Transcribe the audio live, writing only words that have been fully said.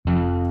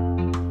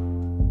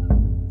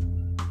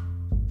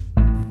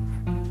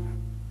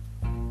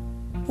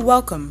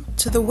Welcome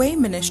to the Way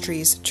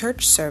Ministries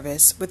church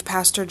service with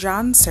Pastor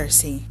John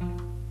Searcy.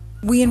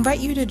 We invite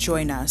you to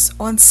join us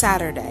on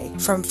Saturday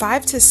from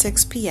 5 to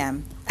 6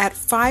 p.m. at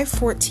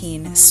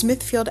 514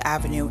 Smithfield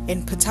Avenue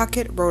in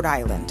Pawtucket, Rhode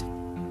Island.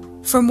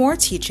 For more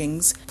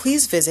teachings,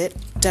 please visit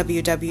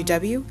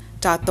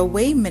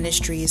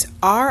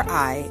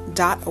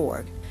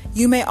www.thewayministriesri.org.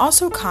 You may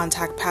also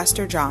contact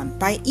Pastor John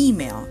by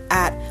email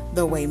at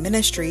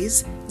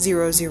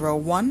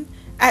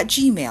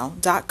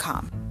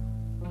thewayministries001@gmail.com.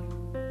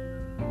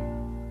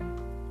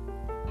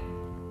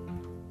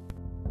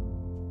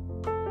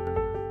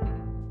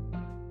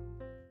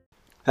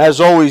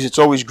 As always, it's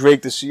always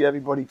great to see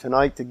everybody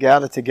tonight to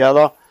gather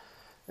together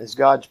as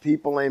God's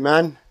people.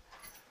 Amen.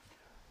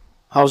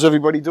 How's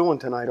everybody doing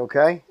tonight?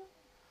 Okay?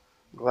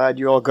 Glad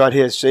you all got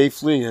here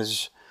safely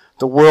as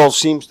the world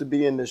seems to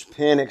be in this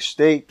panic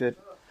state that,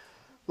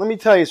 let me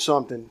tell you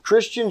something,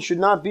 Christians should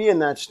not be in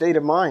that state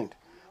of mind.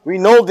 We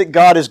know that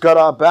God has got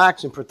our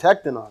backs and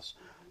protecting us.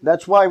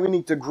 That's why we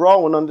need to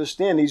grow and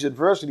understand these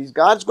adversities.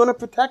 God's going to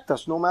protect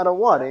us no matter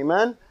what.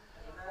 Amen?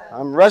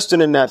 I'm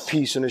resting in that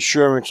peace and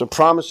assurance and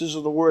promises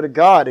of the Word of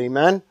God.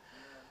 Amen.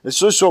 It's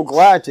just so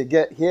glad to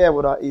get here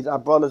with our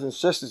brothers and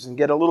sisters and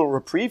get a little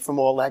reprieve from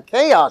all that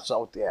chaos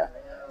out there.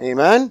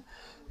 Amen.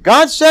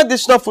 God said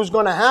this stuff was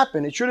going to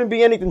happen. It shouldn't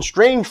be anything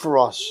strange for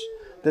us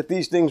that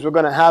these things were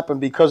going to happen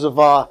because of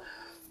our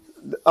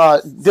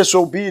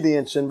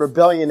disobedience and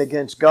rebellion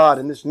against God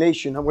in this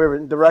nation and where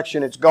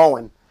direction it's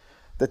going,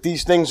 that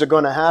these things are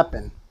going to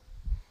happen.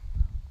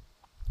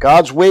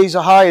 God's ways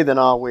are higher than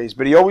our ways,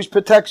 but He always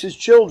protects His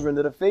children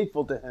that are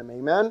faithful to Him.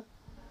 Amen?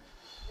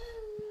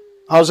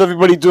 How's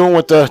everybody doing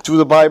with through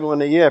the Bible in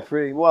a year?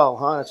 Pretty well,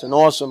 huh? It's an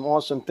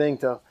awesome thing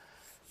to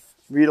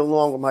read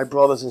along with my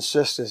brothers and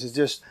sisters. It's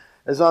just,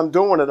 as I'm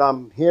doing it,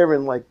 I'm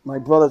hearing like my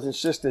brothers and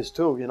sisters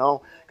too, you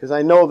know, because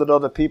I know that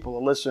other people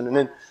are listening.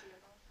 And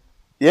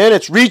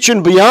it's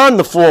reaching beyond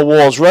the four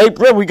walls, right?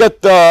 We got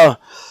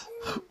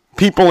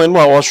people in,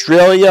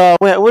 Australia.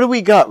 What do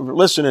we got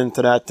listening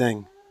to that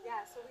thing?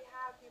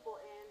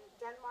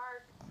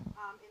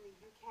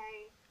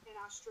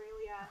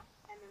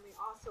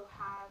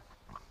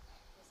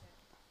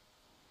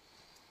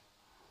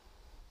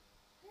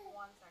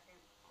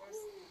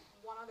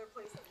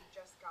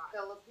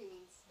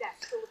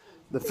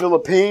 The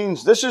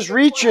Philippines. This is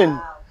reaching.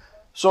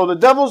 So the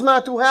devil's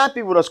not too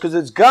happy with us because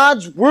it's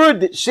God's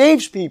word that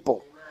saves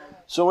people.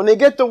 So when they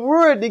get the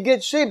word, they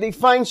get saved. They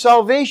find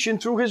salvation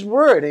through His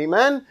word.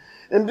 Amen?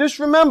 And just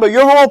remember,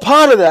 you're all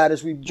part of that.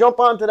 As we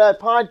jump onto that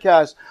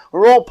podcast,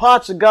 we're all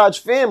parts of God's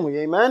family.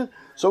 Amen?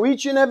 So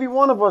each and every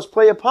one of us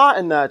play a part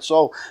in that.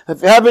 So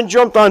if you haven't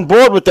jumped on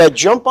board with that,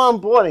 jump on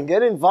board and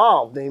get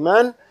involved.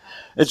 Amen?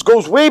 It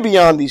goes way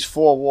beyond these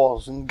four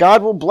walls, and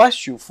God will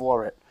bless you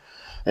for it.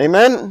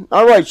 Amen?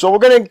 All right, so we're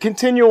going to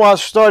continue our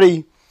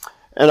study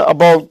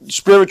about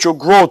spiritual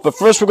growth. But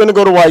first we're going to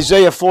go to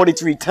Isaiah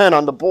 43:10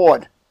 on the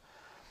board.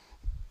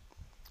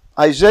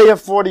 Isaiah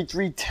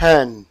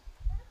 43:10.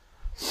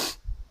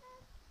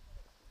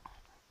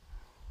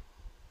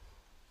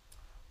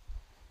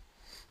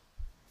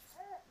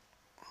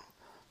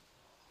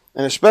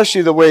 And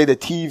especially the way the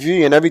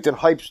TV and everything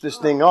hypes this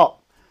thing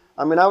up.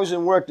 I mean, I was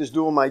in work just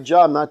doing my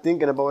job, not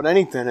thinking about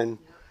anything, and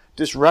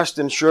just rest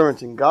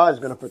assurance in God is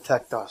going to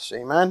protect us.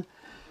 Amen?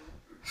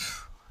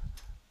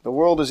 The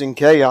world is in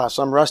chaos.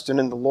 I'm resting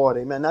in the Lord.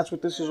 Amen? That's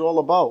what this is all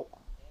about.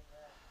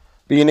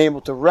 Being able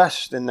to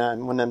rest in that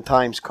when them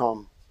times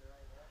come.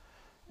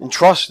 And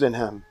trust in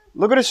Him.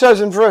 Look what it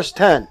says in verse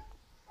 10.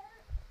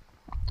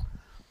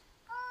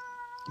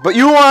 But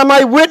you are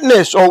my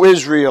witness, O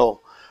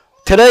Israel.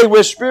 Today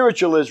we're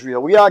spiritual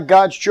Israel. We are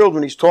God's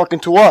children. He's talking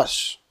to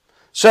us.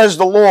 Says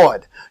the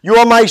Lord. You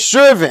are my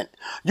servant.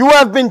 You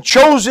have been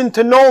chosen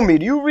to know me.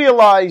 Do you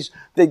realize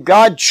that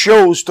God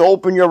chose to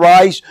open your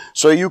eyes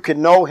so you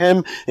can know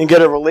Him and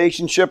get a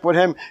relationship with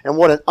Him, and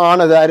what an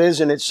honor that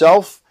is in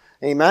itself?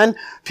 Amen?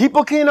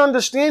 People can't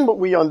understand what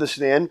we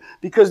understand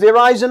because their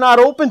eyes are not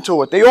open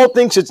to it. They all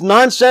think it's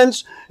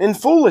nonsense and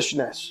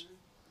foolishness.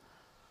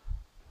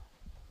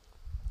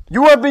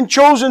 You have been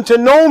chosen to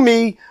know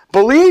me,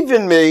 believe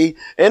in me,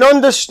 and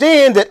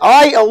understand that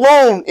I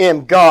alone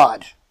am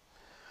God.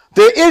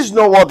 There is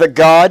no other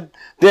God.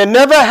 There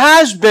never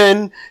has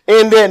been,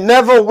 and there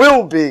never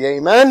will be.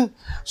 Amen?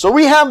 So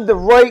we have the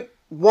right,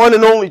 one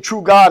and only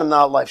true God in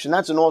our lives, and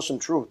that's an awesome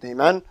truth.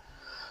 Amen?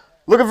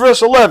 Look at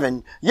verse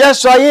 11.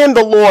 Yes, I am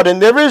the Lord,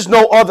 and there is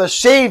no other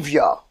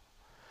Savior.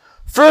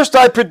 First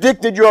I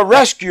predicted your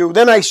rescue,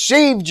 then I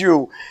saved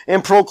you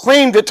and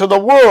proclaimed it to the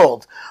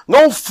world.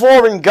 No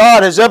foreign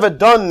God has ever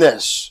done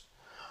this.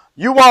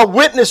 You are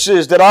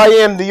witnesses that I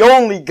am the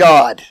only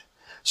God,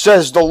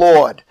 says the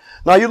Lord.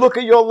 Now you look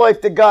at your life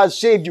that God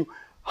saved you.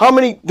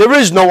 There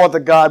is no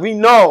other God. We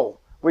know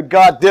what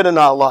God did in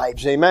our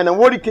lives. Amen. And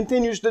what He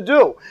continues to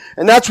do.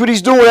 And that's what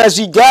He's doing as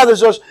He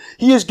gathers us.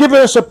 He has given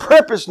us a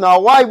purpose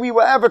now why we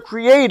were ever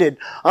created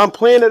on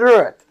planet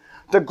Earth.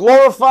 To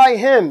glorify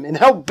Him and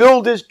help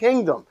build His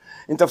kingdom.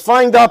 And to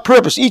find our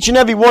purpose. Each and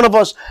every one of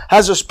us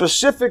has a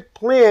specific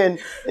plan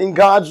in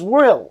God's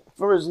will.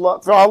 for his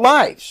love, for our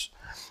lives.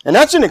 And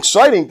that's an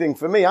exciting thing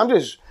for me. I'm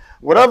just,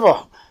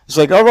 whatever. It's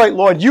like, all right,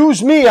 Lord,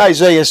 use me,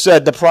 Isaiah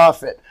said, the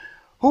prophet.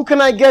 Who can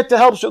I get to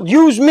help?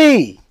 Use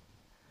me.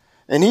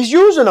 And he's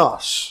using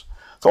us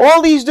for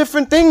all these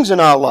different things in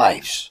our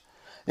lives.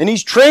 And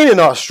he's training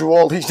us through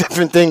all these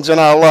different things in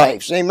our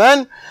lives.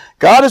 Amen?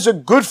 God is a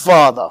good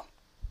Father.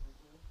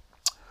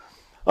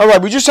 All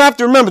right, we just have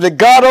to remember that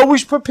God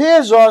always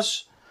prepares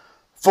us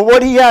for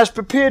what he has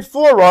prepared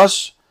for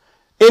us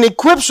and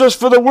equips us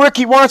for the work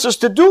he wants us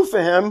to do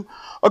for him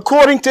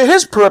according to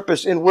his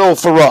purpose and will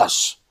for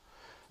us.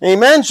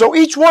 Amen? So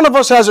each one of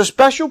us has a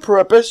special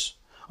purpose,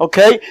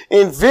 okay,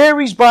 and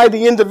varies by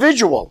the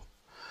individual.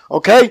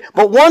 Okay?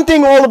 But one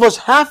thing all of us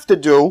have to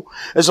do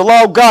is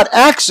allow God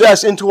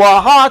access into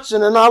our hearts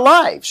and in our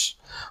lives.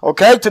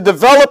 Okay? To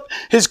develop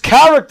his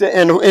character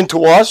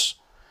into us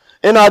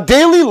in our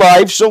daily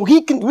life so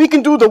we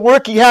can do the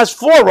work he has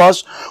for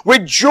us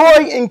with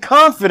joy and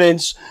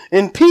confidence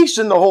and peace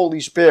in the Holy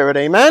Spirit.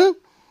 Amen?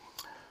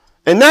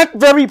 And that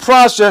very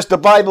process the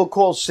Bible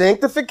calls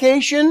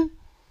sanctification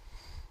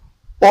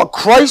or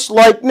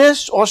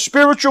Christ-likeness or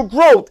spiritual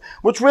growth,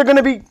 which we're going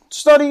to be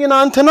studying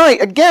on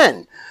tonight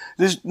again.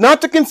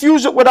 Not to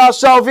confuse it with our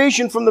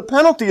salvation from the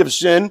penalty of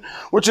sin,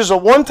 which is a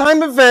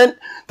one-time event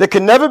that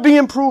can never be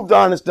improved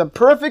on. It's the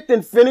perfect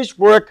and finished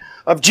work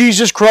of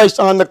Jesus Christ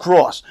on the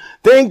cross.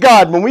 Thank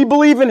God, when we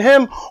believe in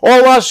him,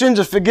 all our sins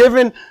are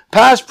forgiven,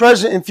 past,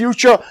 present, and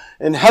future,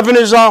 and heaven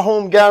is our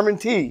home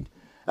guaranteed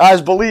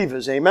as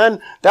believers.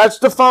 Amen? That's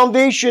the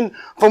foundation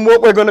from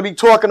what we're going to be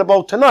talking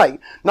about tonight.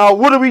 Now,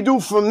 what do we do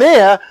from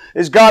there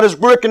is God is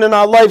working in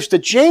our lives to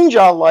change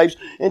our lives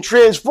and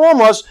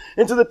transform us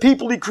into the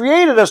people he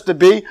created us to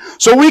be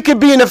so we can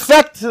be an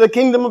effect to the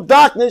kingdom of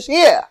darkness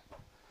here.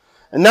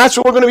 And that's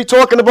what we're going to be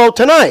talking about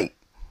tonight.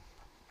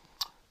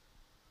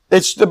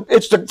 It's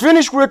the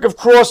finished work of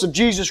cross of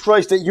Jesus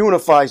Christ that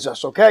unifies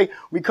us, okay?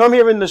 We come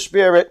here in the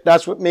Spirit.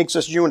 That's what makes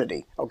us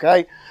unity,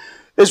 okay?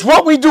 It's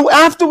what we do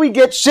after we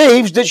get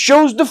saved that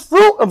shows the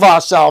fruit of our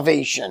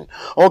salvation,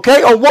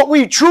 okay? Or what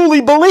we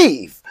truly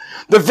believe.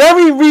 The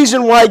very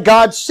reason why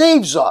God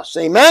saves us,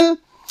 amen?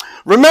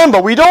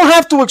 Remember, we don't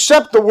have to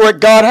accept the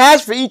work God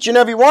has for each and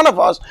every one of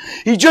us.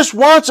 He just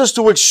wants us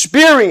to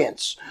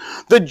experience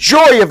the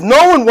joy of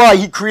knowing why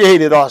he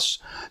created us,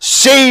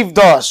 saved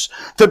us,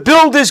 to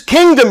build his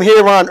kingdom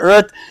here on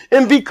earth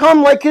and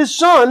become like his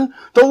Son,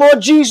 the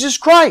Lord Jesus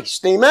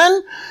Christ.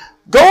 Amen?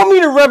 Go with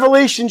me to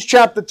Revelation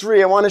chapter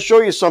 3. I want to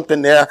show you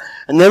something there,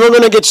 and then we're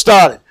going to get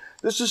started.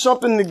 This is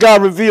something that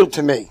God revealed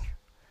to me.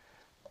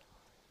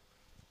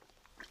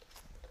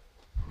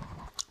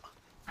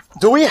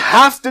 Do we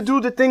have to do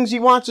the things he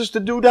wants us to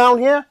do down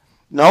here?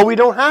 No, we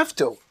don't have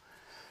to.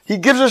 He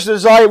gives us the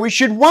desire we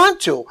should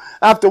want to.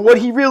 After what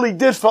he really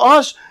did for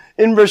us,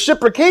 in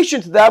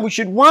reciprocation to that, we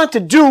should want to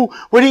do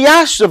what he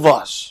asks of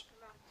us.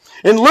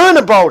 And learn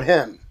about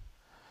him.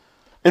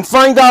 And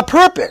find our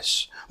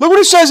purpose. Look what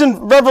it says in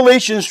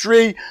Revelation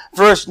 3,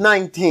 verse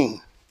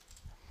 19.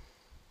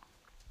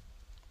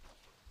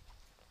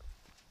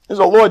 There's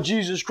the Lord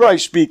Jesus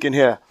Christ speaking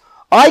here.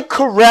 I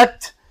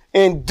correct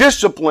and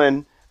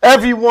discipline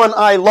everyone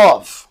I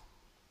love.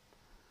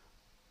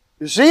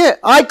 You see it?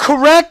 I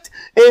correct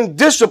and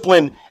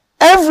discipline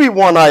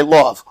everyone I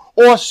love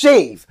or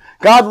save.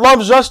 God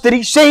loves us that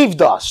he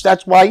saved us.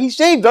 That's why he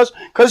saved us,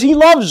 because he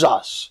loves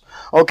us.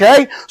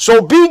 Okay?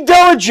 So be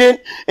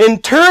diligent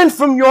and turn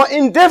from your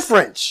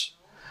indifference.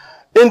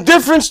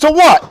 Indifference to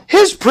what?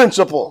 His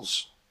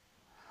principles.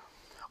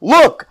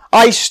 Look,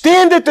 I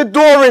stand at the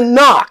door and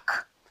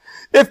knock.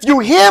 If you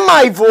hear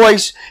my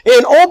voice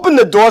and open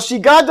the door, see,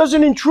 God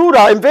doesn't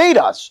invade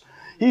us.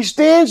 He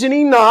stands and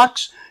he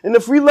knocks, and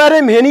if we let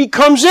him in, he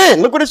comes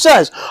in. Look what it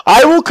says.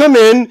 I will come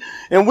in,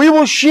 and we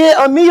will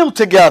share a meal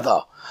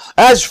together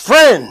as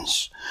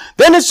friends.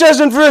 Then it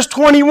says in verse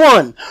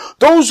 21,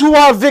 those who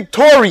are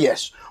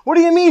victorious. What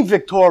do you mean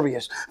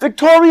victorious?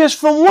 Victorious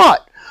from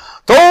what?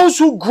 Those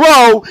who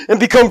grow and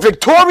become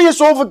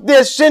victorious over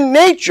their sin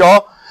nature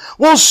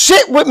will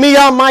sit with me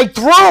on my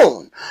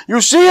throne.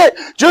 You see it?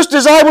 Just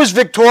as I was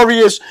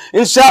victorious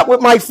and sat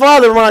with my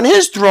Father on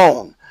his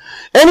throne.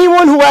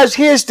 Anyone who has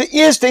ears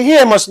to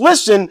hear must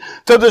listen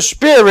to the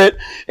Spirit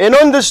and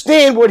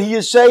understand what he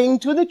is saying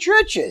to the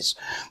churches.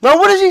 Now,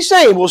 what is he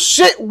saying? Will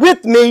sit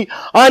with me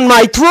on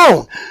my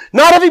throne.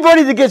 Not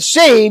everybody that gets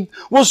saved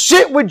will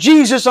sit with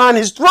Jesus on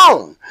his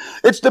throne.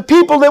 It's the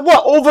people that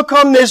what?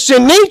 Overcome their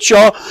sin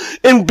nature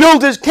and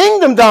build his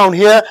kingdom down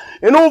here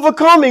and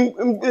overcoming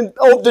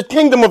the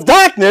kingdom of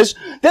darkness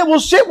that will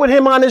sit with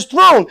him on his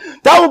throne.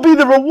 That will be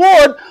the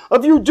reward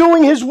of you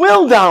doing his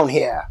will down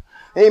here.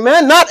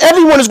 Amen. Not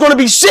everyone is going to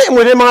be sitting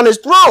with him on his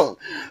throne.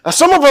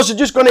 Some of us are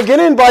just going to get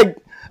in by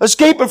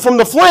escaping from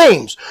the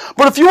flames.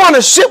 But if you want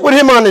to sit with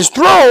him on his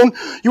throne,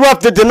 you have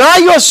to deny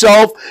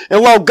yourself and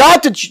allow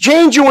God to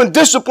change you and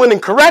discipline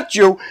and correct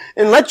you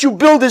and let you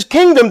build his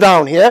kingdom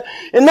down here.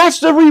 And that's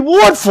the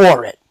reward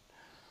for it.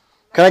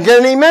 Can I get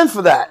an amen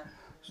for that?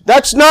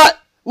 That's not,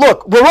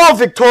 look, we're all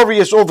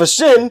victorious over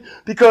sin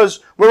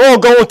because we're all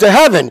going to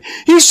heaven.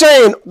 He's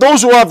saying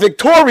those who are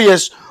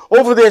victorious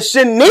over their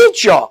sin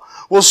nature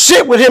will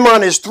sit with him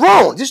on his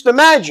throne. Just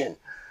imagine.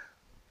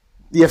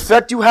 The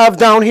effect you have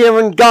down here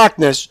in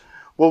darkness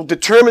will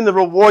determine the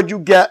reward you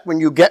get when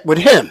you get with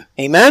him.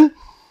 Amen?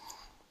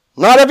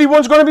 Not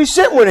everyone's going to be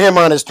sitting with him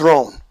on his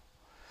throne.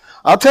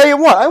 I'll tell you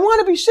what, I want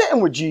to be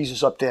sitting with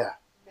Jesus up there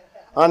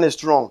on his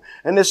throne.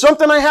 And there's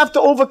something I have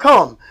to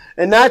overcome,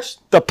 and that's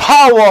the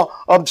power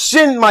of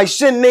sin, my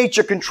sin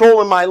nature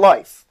controlling my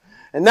life.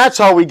 And that's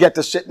how we get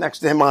to sit next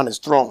to him on his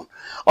throne.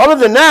 Other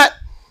than that,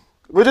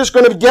 we're just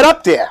going to get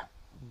up there.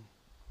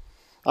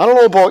 I don't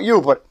know about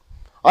you, but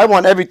I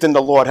want everything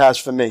the Lord has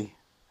for me.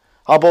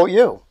 How about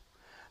you?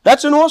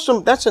 That's an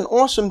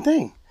awesome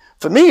thing.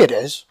 For me it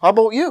is. How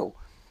about you?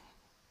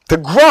 To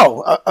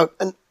grow,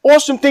 an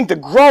awesome thing to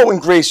grow in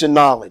grace and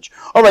knowledge.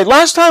 All right,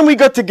 last time we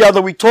got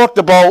together, we talked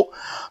about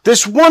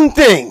this one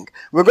thing.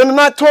 We're going to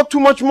not talk too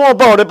much more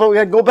about it, but we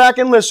got to go back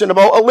and listen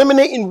about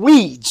eliminating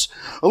weeds,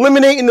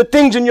 eliminating the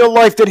things in your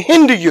life that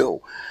hinder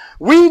you.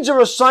 Weeds are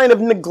a sign of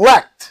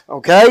neglect,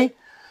 okay?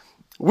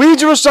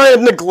 Weeds are a sign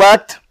of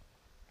neglect,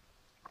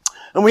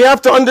 and we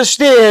have to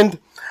understand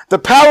the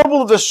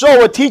parable of the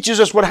sower teaches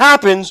us what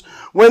happens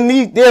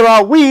when there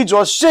are weeds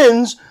or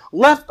sins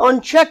left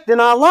unchecked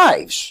in our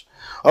lives.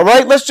 All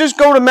right, let's just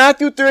go to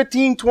Matthew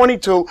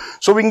 13:22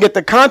 so we can get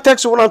the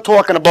context of what I'm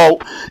talking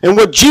about and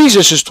what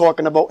Jesus is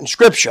talking about in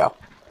Scripture.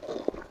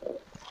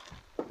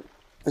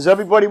 Is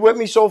everybody with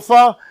me so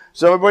far?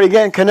 Is everybody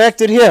getting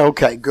connected here?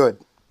 Okay, good.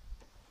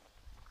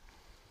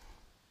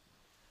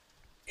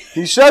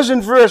 He says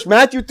in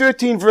Matthew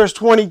 13, verse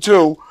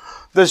 22,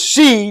 the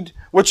seed,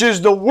 which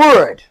is the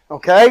Word,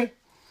 okay?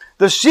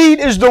 The seed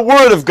is the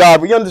Word of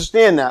God. We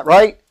understand that,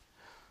 right?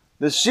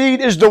 The seed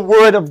is the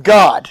Word of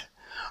God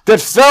that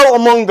fell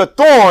among the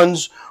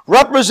thorns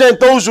represent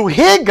those who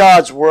hear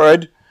God's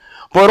Word,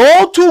 but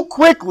all too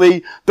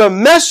quickly the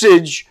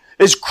message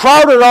is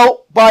crowded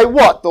out by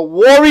what? The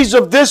worries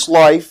of this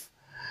life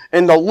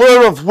and the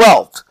lure of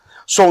wealth.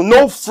 So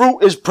no fruit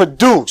is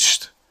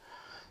produced.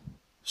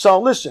 So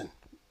listen,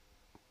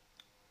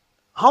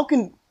 how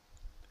can,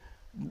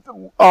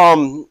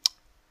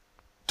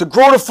 to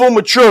grow to full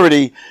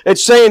maturity,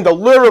 it's saying the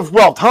lure of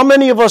wealth. How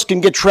many of us can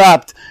get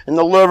trapped in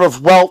the lure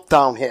of wealth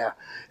down here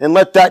and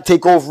let that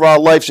take over our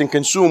lives and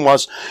consume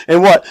us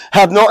and what?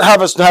 Have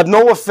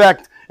no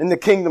effect in the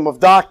kingdom of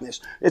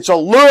darkness. It's a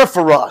lure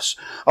for us,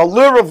 a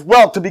lure of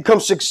wealth to become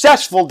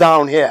successful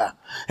down here.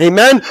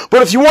 Amen?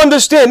 But if you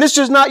understand, this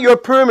is not your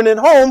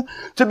permanent home,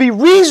 to be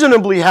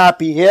reasonably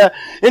happy here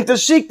and to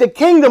seek the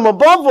kingdom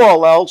above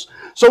all else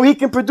so he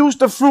can produce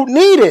the fruit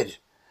needed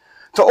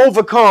to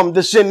overcome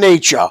the sin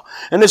nature.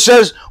 And it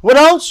says, what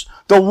else?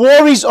 The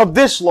worries of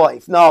this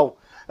life. Now,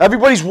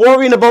 everybody's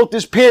worrying about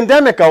this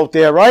pandemic out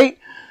there, right?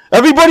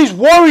 Everybody's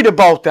worried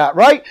about that,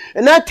 right?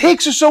 And that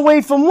takes us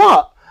away from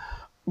what?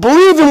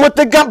 Believing what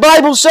the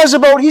Bible says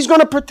about he's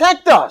going to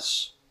protect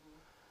us.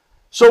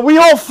 So we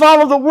all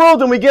follow the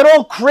world and we get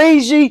all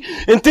crazy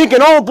and thinking,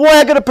 oh boy,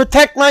 I got to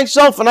protect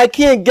myself and I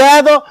can't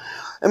gather.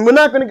 And we're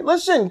not going to,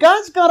 listen,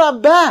 God's got our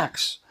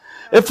backs.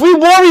 If we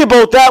worry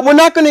about that, we're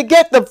not going to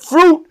get the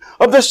fruit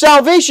of the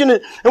salvation,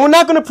 and we're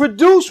not going to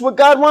produce what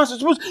God wants us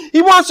to produce.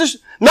 He wants us,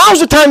 now's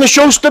the time to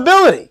show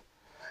stability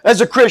as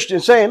a Christian,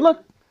 saying,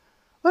 look,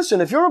 listen,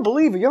 if you're a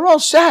believer, you're all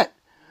set.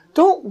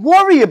 Don't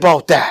worry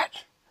about that.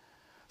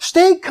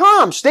 Stay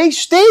calm, stay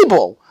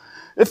stable.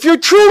 If you're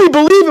truly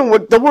believing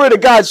what the Word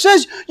of God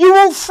says, you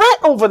won't fret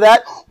over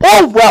that,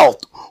 or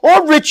wealth,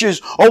 or riches,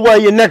 or where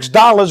your next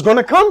dollar is going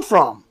to come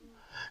from.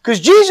 Because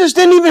Jesus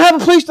didn't even have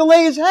a place to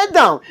lay his head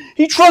down.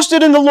 He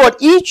trusted in the Lord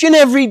each and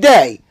every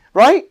day,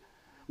 right?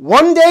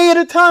 One day at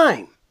a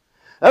time.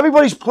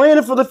 Everybody's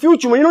planning for the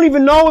future when you don't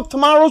even know if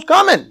tomorrow's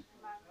coming.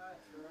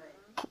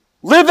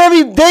 Live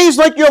every day is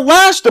like your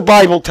last, the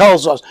Bible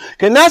tells us.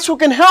 And that's what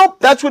can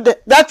help. That's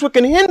what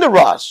can hinder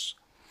us.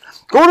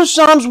 Go to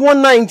Psalms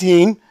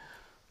 119.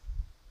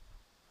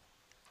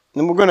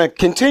 And we're going to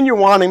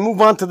continue on and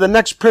move on to the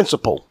next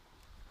principle.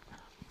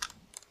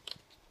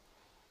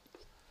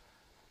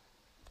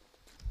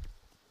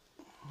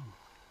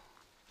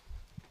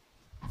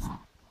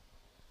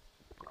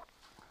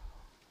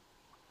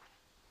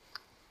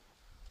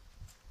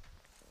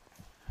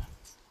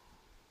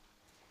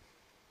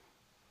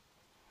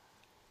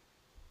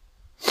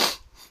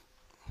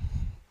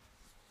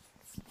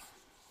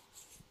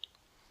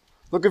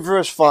 Look at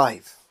verse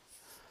 5.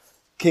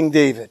 King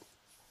David.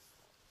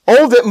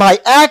 Oh, that my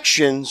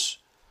actions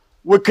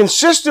would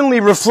consistently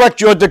reflect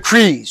your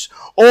decrees,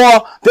 or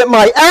that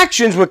my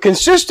actions would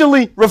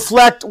consistently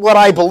reflect what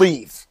I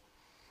believe.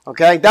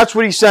 Okay, that's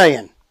what he's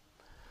saying.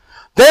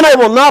 Then I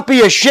will not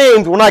be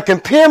ashamed when I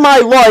compare my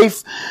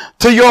life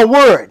to your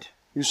word.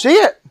 You see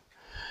it?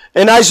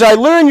 And as I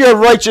learn your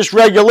righteous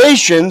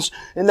regulations,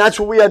 and that's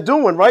what we are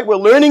doing, right? We're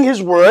learning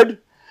his word.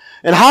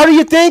 And how do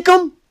you thank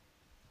him?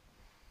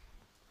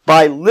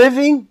 By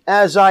living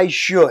as I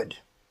should.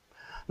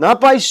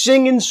 Not by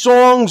singing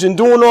songs and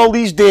doing all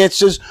these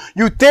dances.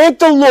 You thank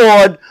the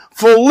Lord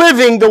for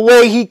living the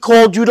way he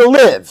called you to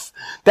live.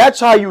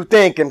 That's how you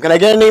thank him. Can I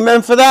get an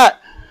amen for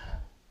that?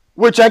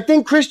 which I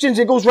think Christians,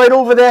 it goes right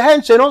over their head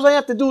and saying, all I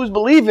have to do is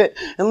believe it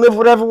and live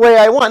whatever way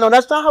I want. No,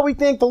 that's not how we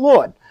thank the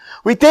Lord.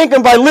 We thank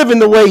Him by living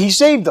the way He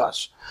saved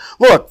us.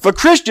 Look, for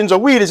Christians, a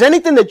weed is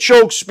anything that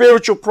chokes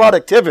spiritual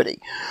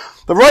productivity.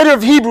 The writer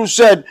of Hebrews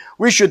said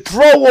we should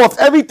throw off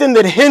everything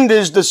that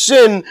hinders the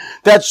sin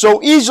that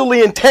so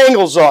easily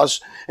entangles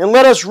us and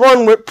let us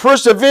run with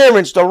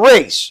perseverance the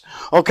race.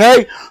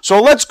 Okay?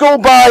 So let's go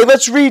to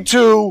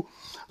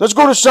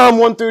Psalm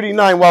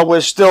 139 while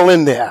we're still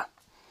in there.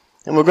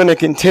 And we're going to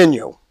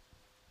continue.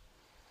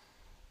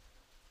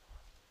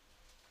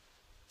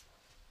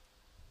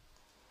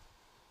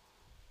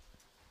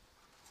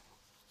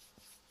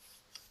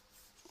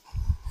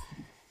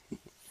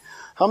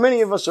 How many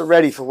of us are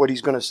ready for what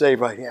he's going to say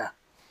right here?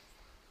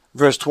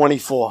 Verse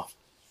 24.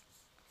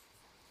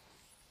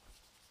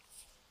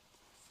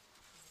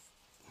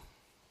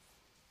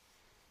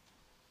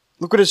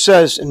 Look what it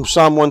says in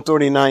Psalm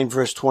 139,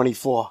 verse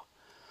 24.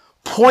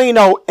 Point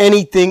out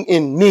anything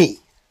in me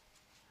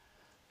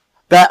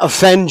that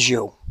offends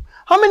you.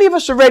 How many of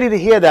us are ready to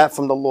hear that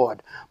from the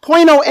Lord?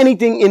 Point out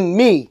anything in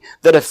me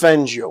that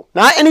offends you.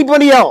 Not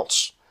anybody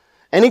else.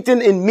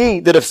 Anything in me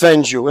that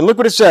offends you. And look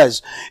what it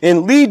says.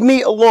 And lead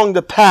me along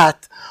the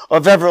path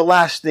of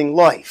everlasting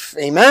life.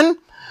 Amen?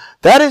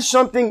 That is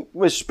something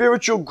where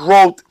spiritual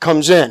growth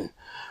comes in.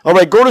 All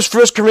right, go to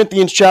 1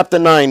 Corinthians chapter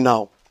 9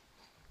 now.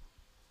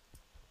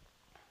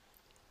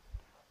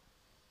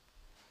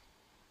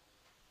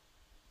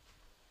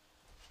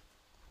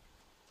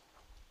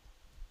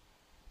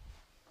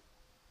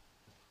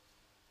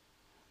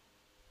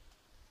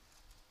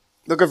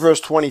 Look at verse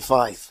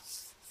 25.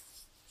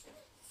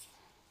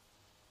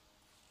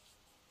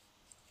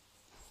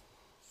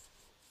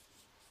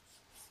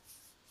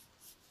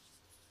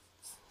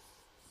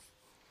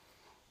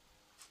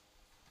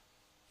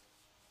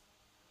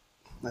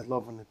 I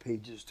love when the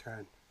pages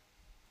turn.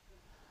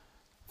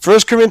 1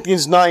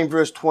 Corinthians 9,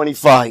 verse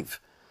 25.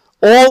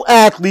 All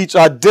athletes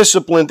are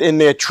disciplined in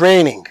their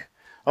training.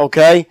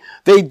 Okay?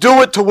 They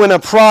do it to win a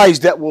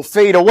prize that will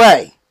fade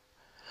away.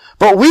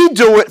 But we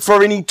do it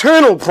for an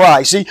eternal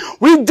prize. See,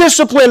 we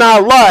discipline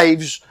our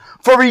lives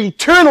for an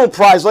eternal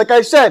prize. Like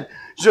I said,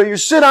 so you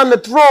sit on the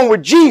throne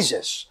with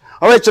Jesus.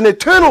 All right, it's an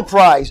eternal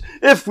prize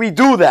if we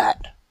do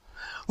that.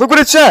 Look what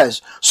it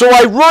says. So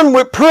I run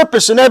with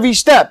purpose in every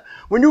step.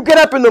 When you get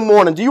up in the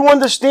morning, do you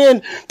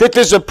understand that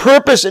there's a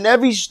purpose in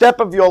every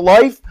step of your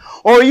life?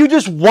 Or are you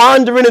just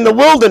wandering in the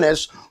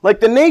wilderness like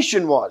the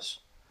nation was?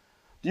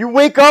 Do you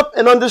wake up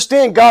and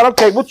understand, God,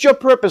 okay, what's your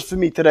purpose for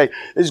me today?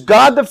 Is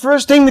God the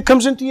first thing that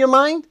comes into your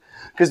mind?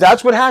 Because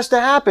that's what has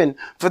to happen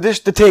for this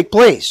to take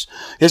place.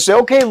 You say,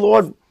 okay,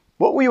 Lord,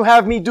 what will you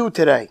have me do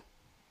today?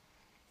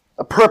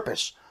 A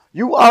purpose.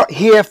 You are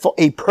here for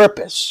a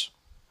purpose.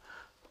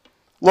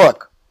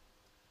 Look.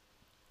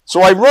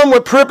 So I run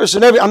with purpose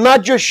and I'm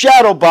not just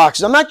shadow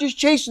boxing. I'm not just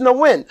chasing the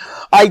wind.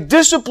 I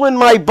discipline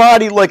my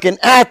body like an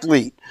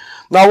athlete.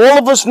 Now, all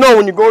of us know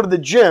when you go to the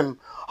gym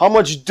how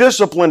much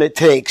discipline it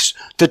takes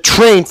to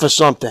train for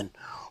something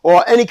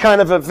or any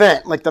kind of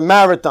event like the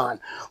marathon.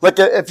 Like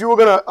if you were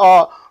going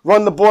to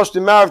run the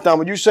Boston Marathon,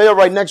 would you say, all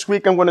right, next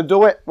week I'm going to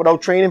do it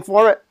without training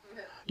for it?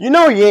 You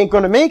know you ain't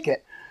going to make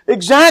it.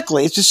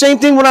 Exactly. It's the same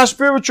thing with our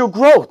spiritual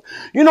growth.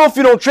 You know, if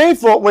you don't train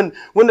for it,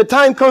 when the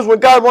time comes when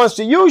God wants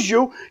to use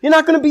you, you're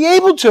not going to be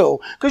able to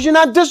because you're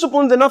not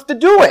disciplined enough to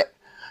do it,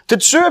 to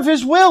serve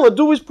His will or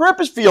do His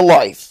purpose for your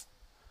life.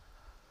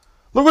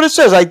 Look what it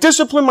says. I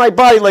discipline my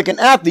body like an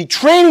athlete,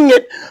 training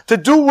it to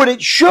do what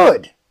it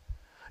should.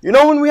 You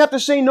know when we have to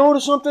say no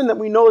to something that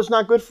we know is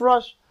not good for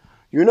us?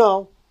 You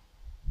know.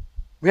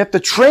 We have to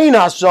train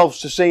ourselves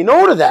to say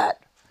no to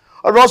that.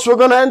 Or else we're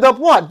going to end up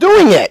what?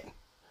 Doing it.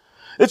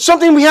 It's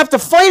something we have to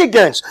fight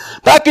against.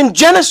 Back in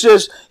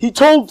Genesis, he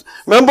told,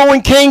 remember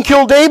when Cain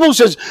killed Abel? He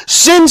says,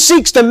 sin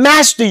seeks to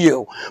master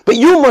you, but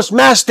you must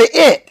master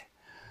it.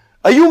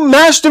 Are you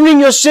mastering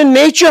your sin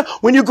nature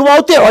when you go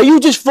out there? Or are you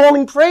just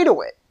falling prey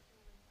to it?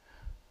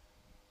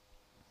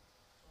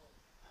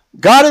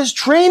 God is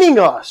training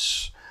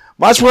us.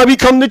 That's why we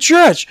come to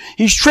church.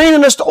 He's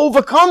training us to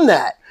overcome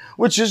that,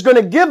 which is going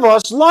to give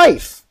us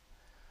life.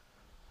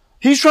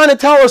 He's trying to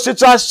tell us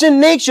it's our sin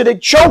nature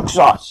that chokes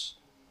us.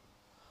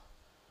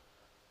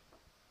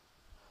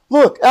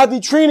 Look,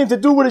 athlete training to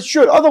do what it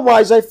should.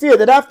 Otherwise, I fear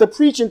that after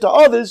preaching to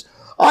others,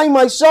 I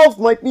myself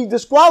might be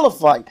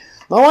disqualified.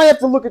 Now, I have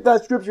to look at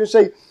that scripture and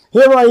say,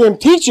 here I am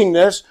teaching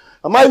this.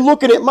 Am I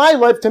looking at my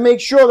life to make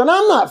sure that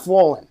I'm not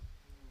falling?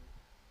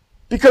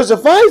 Because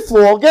if I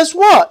fall, guess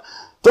what?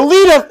 The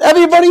leader,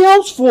 everybody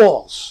else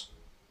falls.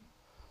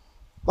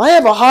 I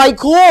have a high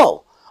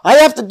call.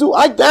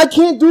 I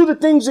can't do the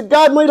things that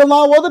God might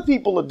allow other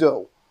people to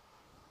do.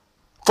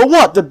 For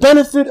what? The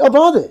benefit of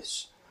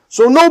others.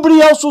 So nobody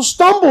else will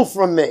stumble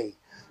from me.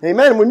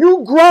 Amen. When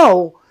you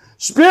grow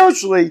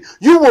spiritually,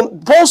 you will,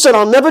 Paul said,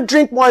 I'll never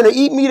drink wine or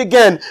eat meat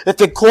again if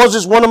it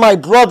causes one of my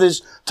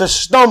brothers to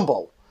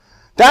stumble.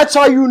 That's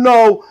how you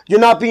know you're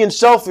not being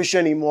selfish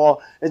anymore.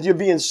 If you're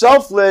being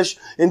selfish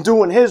and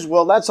doing His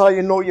will, that's how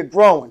you know you're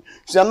growing.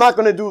 See, I'm not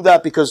going to do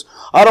that because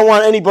I don't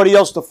want anybody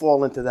else to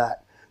fall into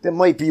that. That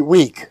might be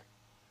weak.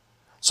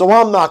 so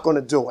I'm not going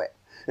to do it.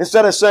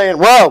 Instead of saying,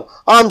 well,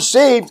 I'm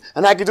saved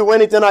and I can do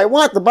anything I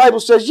want, the Bible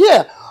says,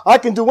 yeah, I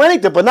can do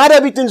anything, but not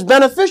everything's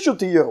beneficial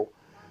to you.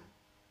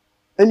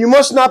 And you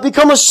must not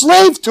become a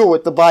slave to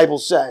it, the Bible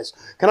says.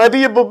 Can I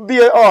be a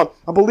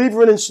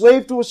believer and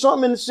enslaved to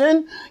something in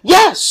sin?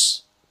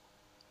 Yes.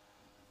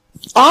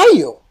 Are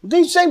you?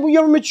 They say, well,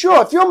 you're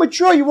mature. If you're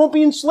mature, you won't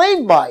be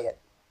enslaved by it.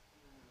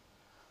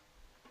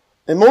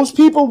 And most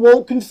people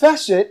won't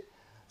confess it,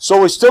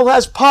 so it still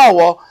has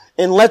power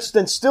and lets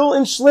them still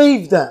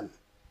enslave them.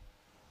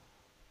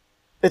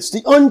 It's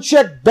the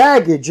unchecked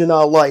baggage in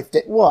our life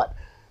that what?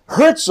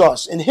 Hurts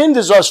us and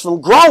hinders us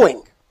from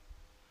growing.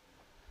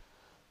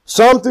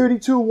 Psalm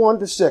 32,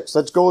 1-6.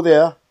 Let's go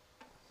there.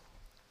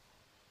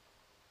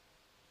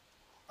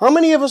 How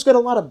many of us got a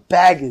lot of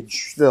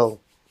baggage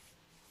still?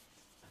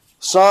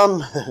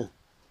 Psalm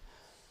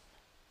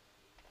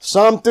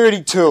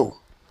 32.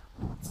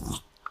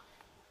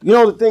 You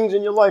know the things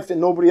in your life that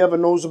nobody ever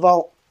knows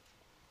about?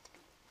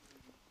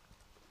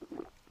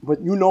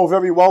 But you know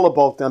very well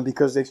about them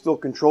because they still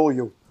control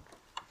you.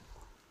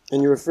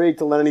 And you're afraid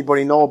to let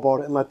anybody know about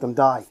it and let them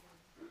die.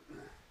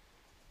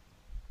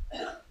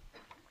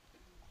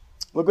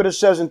 Look what it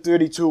says in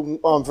 32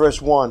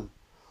 verse 1.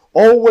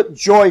 Oh, what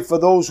joy for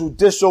those whose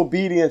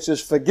disobedience is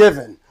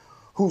forgiven,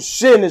 whose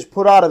sin is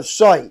put out of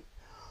sight.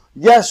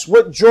 Yes,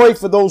 what joy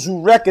for those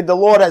who reckon the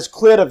Lord has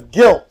cleared of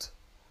guilt.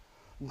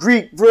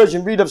 Greek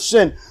version, read of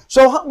sin.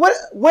 So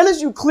when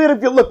is you cleared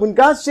of guilt? Look, when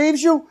God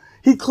saves you,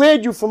 He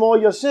cleared you from all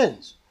your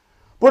sins.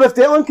 But if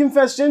they're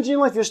unconfessed sins in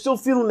your life, you're still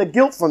feeling the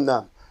guilt from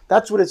them.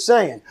 That's what it's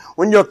saying.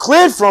 When you're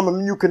cleared from them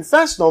and you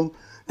confess them,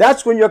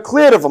 that's when you're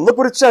cleared of them. Look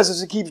what it says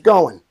as it keeps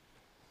going.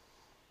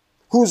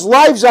 Whose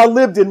lives are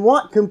lived in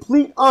what?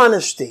 Complete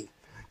honesty.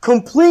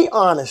 Complete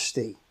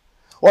honesty.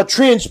 Or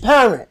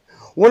transparent.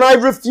 When I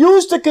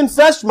refuse to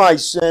confess my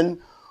sin,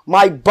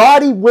 my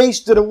body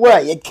wasted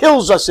away. It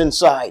kills us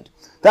inside.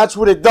 That's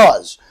what it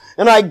does.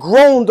 And I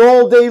groaned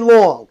all day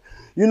long.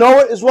 You know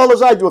it as well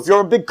as I do. If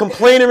you're a big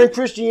complainer in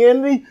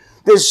Christianity,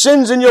 there's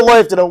sins in your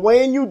life that are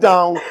weighing you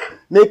down,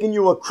 making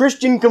you a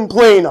Christian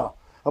complainer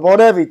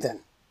about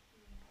everything.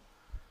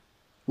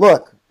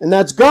 Look, and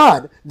that's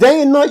God.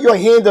 Day and night your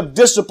hand of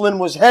discipline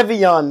was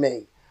heavy on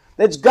me.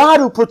 It's God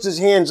who puts His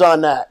hands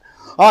on that.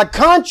 Our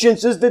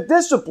conscience is the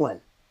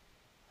discipline.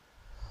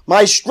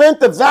 My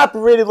strength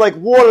evaporated like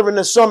water in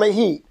the summer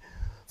heat.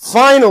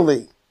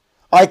 Finally,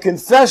 I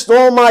confessed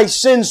all my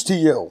sins to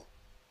you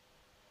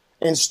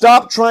and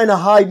stopped trying to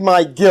hide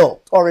my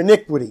guilt or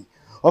iniquity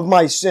of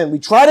my sin. We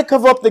try to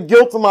cover up the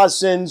guilt from our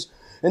sins,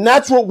 and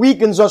that's what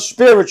weakens us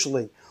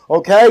spiritually,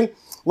 okay?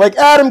 Like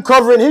Adam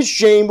covering his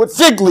shame with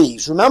fig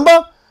leaves,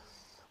 remember?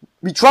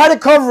 We try to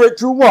cover it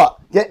through what?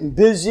 Getting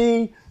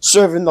busy,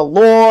 serving the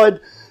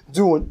Lord,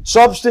 doing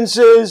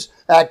substances,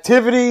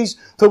 activities,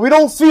 till we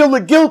don't feel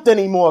the guilt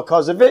anymore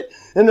because of it,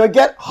 and they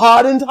get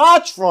hardened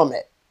hearts from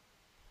it.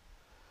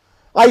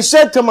 I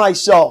said to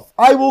myself,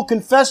 I will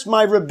confess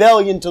my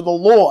rebellion to the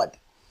Lord,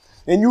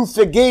 and you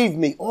forgave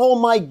me. All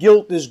my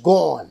guilt is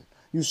gone.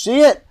 You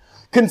see it?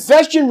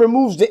 Confession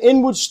removes the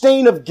inward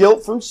stain of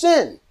guilt from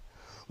sin.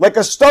 Like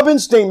a stubborn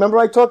stain. Remember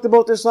I talked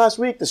about this last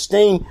week? The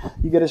stain,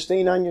 you get a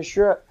stain on your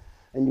shirt,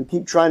 and you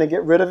keep trying to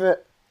get rid of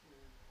it.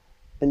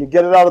 And you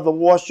get it out of the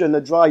washer and the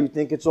dryer, you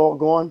think it's all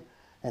gone.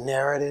 And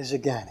there it is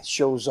again. It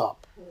shows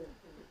up.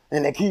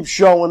 And it keeps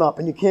showing up,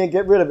 and you can't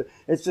get rid of it.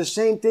 It's the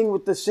same thing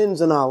with the sins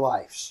in our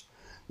lives.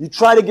 You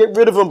try to get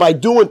rid of them by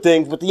doing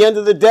things, but at the end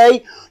of the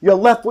day, you're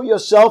left with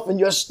yourself, and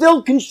you're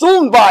still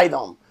consumed by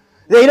them.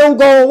 They don't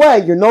go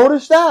away. You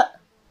notice that?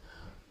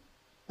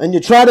 And you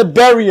try to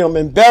bury them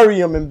and bury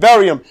them and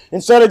bury them,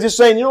 instead of just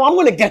saying, you know, I'm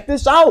going to get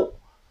this out.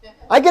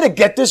 I got to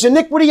get this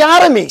iniquity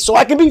out of me so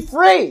I can be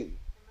free.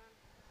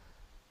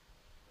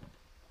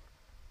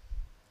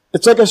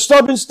 It's like a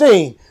stubborn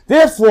stain.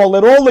 Therefore,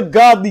 let all the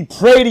godly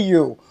pray to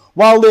you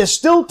while there's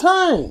still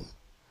time,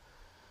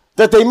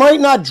 that they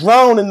might not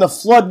drown in the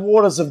flood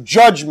waters of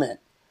judgment.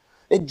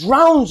 It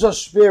drowns us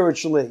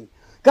spiritually.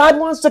 God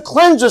wants to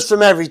cleanse us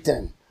from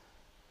everything.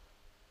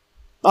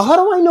 Now, how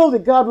do I know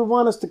that God would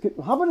want us to...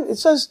 How about it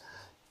says,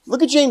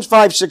 look at James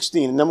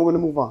 5:16, and then we're going to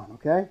move on,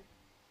 okay?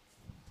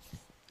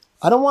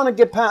 I don't want to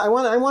get past... I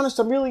want us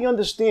to really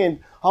understand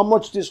how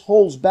much this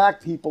holds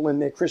back people in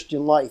their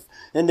Christian life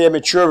and their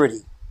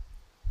maturity.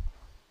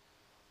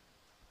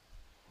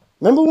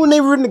 Remember when they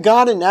were in the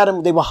garden,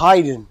 Adam, they were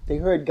hiding. They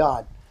heard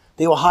God.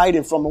 They were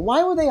hiding from Him.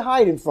 Why were they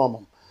hiding from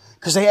Him?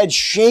 Because they had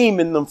shame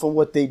in them for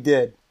what they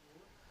did.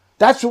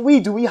 That's what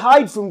we do. We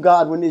hide from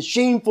God when there's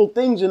shameful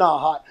things in our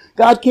heart.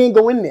 God can't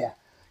go in there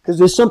because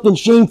there's something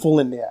shameful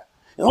in there.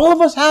 And all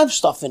of us have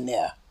stuff in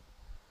there.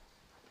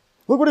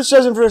 Look what it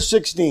says in verse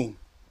 16.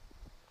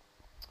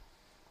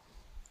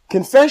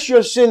 Confess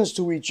your sins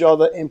to each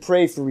other and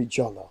pray for each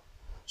other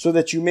so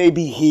that you may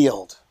be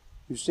healed.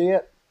 You see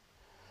it?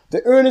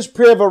 The earnest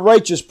prayer of a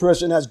righteous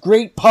person has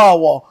great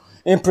power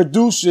and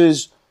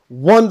produces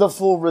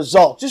wonderful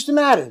results. Just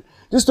imagine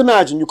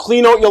you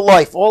clean out your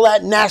life, all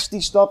that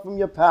nasty stuff from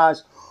your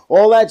past,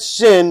 all that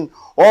sin,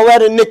 all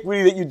that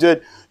iniquity that you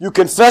did, you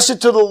confess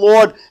it to the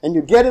Lord and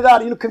you get it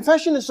out.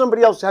 Confession to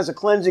somebody else has a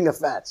cleansing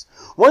effect.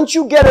 Once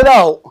you get it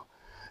out,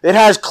 it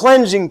has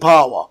cleansing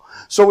power.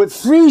 So it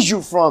frees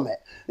you from it.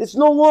 It's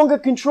no longer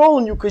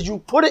controlling you because you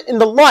put it in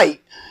the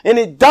light and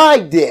it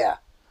died there.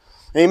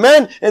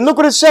 Amen? And look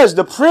what it says.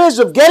 The prayers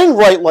of getting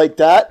right like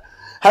that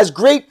has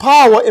great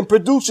power and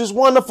produces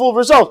wonderful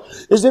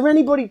results. Is there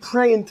anybody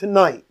praying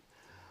tonight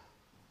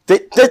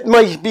that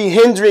might be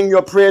hindering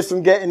your prayers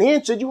from getting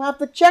answered? You have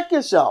to check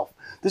yourself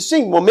to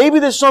see, well, maybe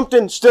there's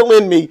something still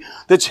in me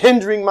that's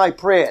hindering my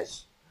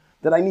prayers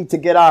that I need to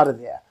get out of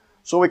there.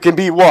 So it can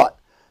be what?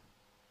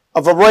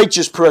 Of a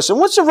righteous person.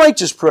 What's a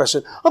righteous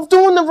person? Of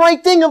doing the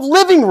right thing, of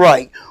living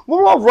right.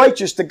 We're all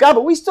righteous to God,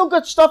 but we still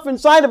got stuff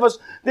inside of us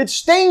that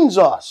stains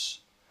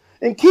us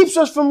and keeps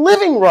us from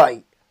living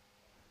right.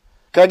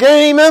 Can I get an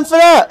amen for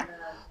that?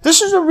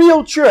 This is a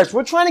real church.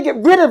 We're trying to get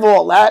rid of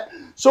all that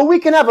so we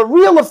can have a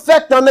real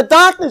effect on the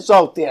darkness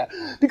out there.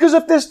 Because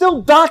if there's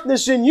still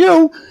darkness in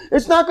you,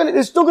 there's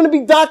still going to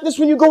be darkness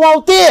when you go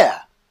out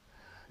there.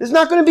 There's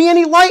not going to be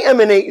any light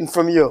emanating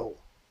from you.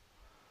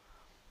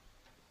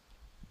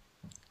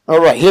 All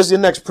right, here's the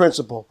next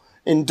principle.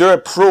 Endure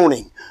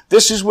pruning.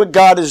 This is what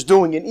God is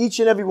doing in each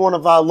and every one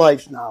of our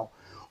lives now.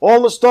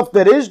 All the stuff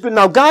that is good.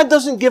 Now, God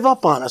doesn't give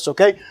up on us,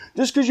 okay?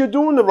 Just because you're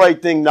doing the right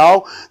thing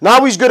now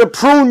He's going to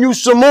prune you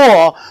some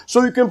more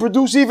so you can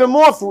produce even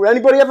more fruit.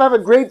 Anybody ever have a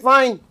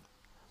grapevine?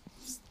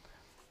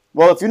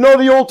 Well, if you know,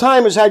 the old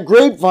timers had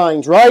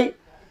grapevines, right?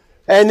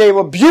 And they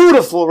were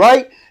beautiful,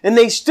 right? And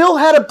they still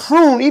had to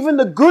prune even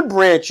the good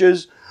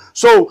branches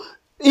so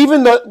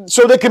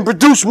they can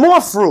produce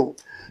more fruit.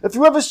 If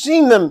you ever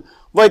seen them,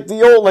 I'm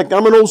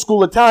an old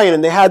school Italian,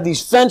 and they had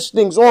these fenced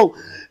things all.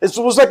 It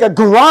was like a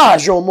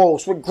garage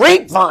almost with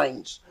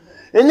grapevines.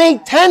 And they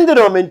tended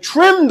them and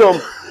trimmed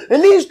them.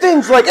 And these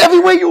things, like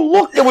everywhere you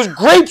look, there was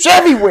grapes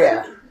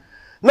everywhere.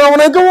 Now, when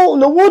I go out in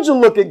the woods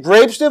and look at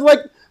grapes, they're like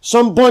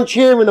some bunch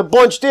here and a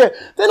bunch there.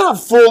 They're not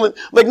full,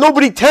 like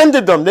nobody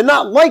tended them. They're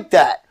not like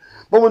that.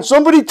 But when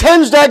somebody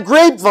tends that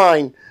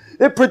grapevine,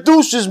 it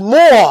produces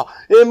more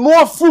and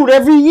more fruit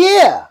every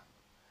year.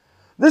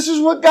 This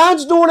is what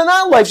God's doing in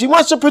our lives. He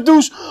wants to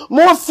produce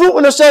more fruit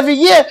in us every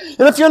year.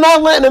 And if you're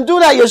not letting Him do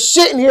that, you're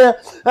sitting here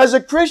as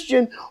a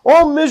Christian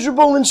all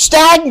miserable and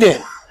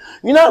stagnant.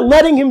 You're not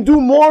letting Him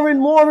do more and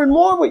more and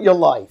more with your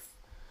life.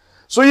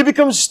 So you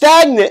become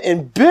stagnant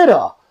and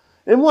bitter.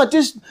 And what?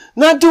 Just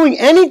not doing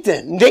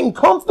anything and getting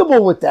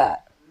comfortable with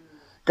that.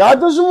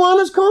 God doesn't want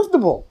us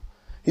comfortable.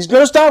 He's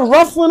going to start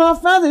ruffling our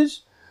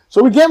feathers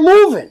so we get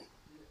moving.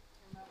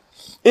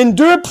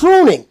 Endure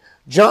pruning.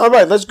 All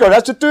right, let's go.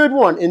 That's the third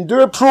one.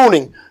 Endure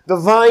pruning,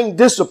 divine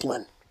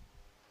discipline.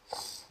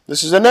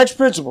 This is the next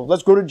principle.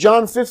 Let's go to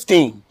John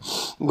 15.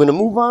 I'm going to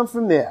move on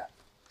from there.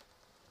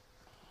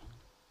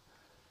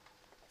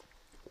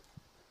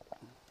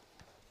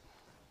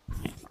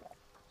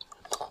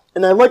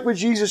 And I like what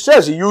Jesus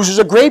says. He uses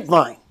a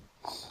grapevine.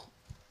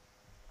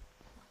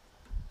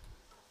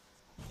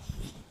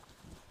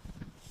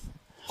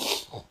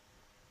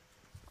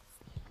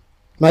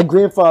 My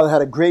grandfather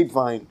had a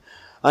grapevine.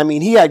 I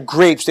mean, he had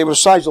grapes. They were the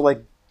size of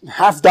like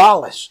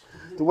 $50.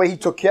 The way he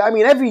took care. I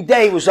mean, every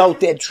day he was out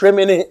there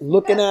trimming it,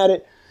 looking at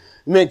it,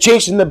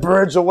 chasing the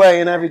birds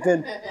away and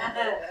everything.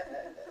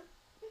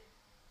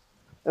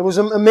 It was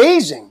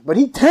amazing. But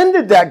he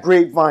tended that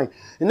grapevine.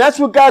 And that's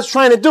what God's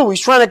trying to do.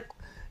 He's trying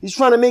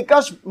to make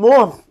us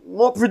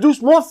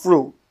produce more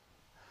fruit.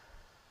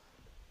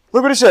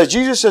 Look what it says.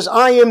 Jesus says,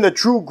 I am the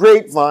true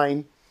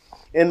grapevine,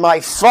 and my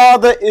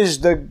Father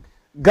is the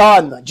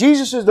gardener.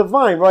 Jesus is the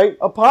vine, right?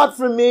 Apart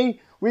from me,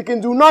 we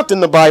can do nothing,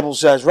 the Bible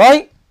says,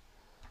 right?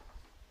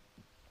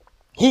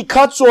 He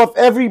cuts off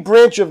every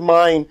branch of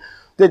mine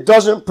that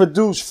doesn't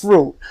produce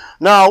fruit.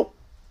 Now,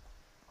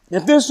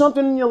 if there's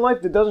something in your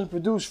life that doesn't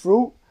produce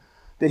fruit,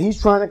 that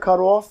He's trying to cut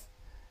off,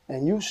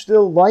 and you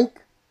still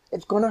like,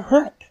 it's going to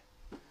hurt.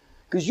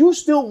 Because you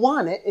still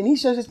want it, and He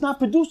says it's not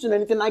producing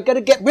anything, I got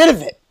to get rid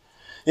of it.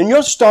 And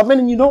you're stubborn,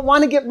 and you don't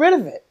want to get rid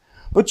of it.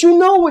 But you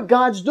know what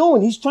God's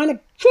doing. He's trying to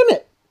trim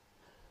it.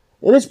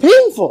 And it's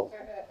painful.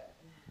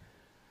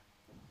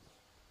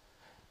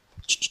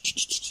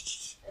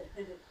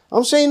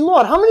 I'm saying,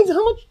 Lord, how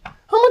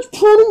much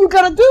pruning you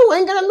got to do? I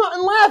ain't got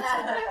nothing left.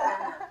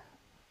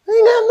 I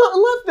ain't got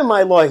nothing left in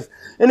my life.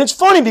 And it's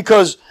funny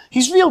because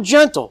He's real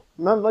gentle.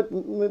 Remember, like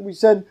we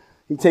said,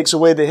 He takes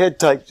away the head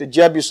types, the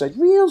Jebusites,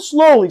 real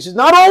slowly. He says,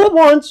 not all at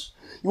once.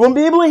 You won't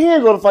be able to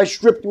handle it if I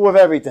stripped you of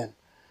everything.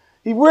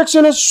 He works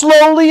in us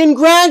slowly and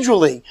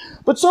gradually.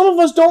 But some of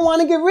us don't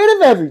want to get rid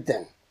of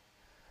everything.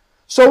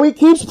 So He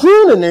keeps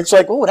pruning. It's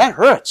like, oh, that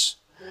hurts.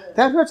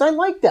 That hurts. I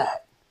like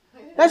that.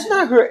 That's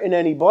not hurting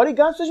anybody.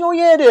 God says, oh,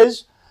 yeah, it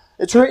is.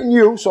 It's hurting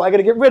you, so I got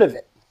to get rid of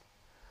it.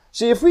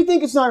 See, if we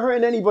think it's not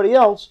hurting anybody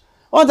else,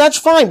 oh, that's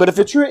fine. But if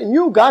it's hurting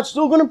you, God's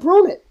still going to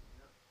prune it.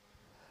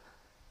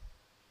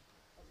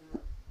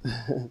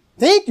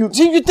 Thank you.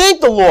 See, you thank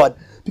the Lord.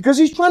 Because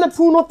He's trying to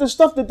prune off the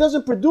stuff that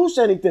doesn't produce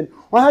anything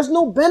or has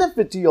no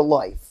benefit to your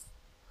life.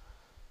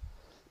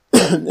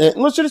 And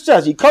listen what it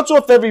says. He cuts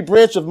off every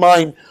branch of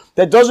mine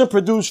that doesn't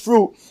produce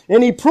fruit,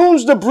 and he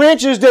prunes the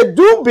branches that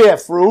do bear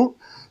fruit,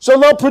 so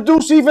they'll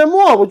produce even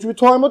more, which we're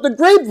talking about the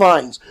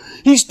grapevines.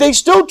 They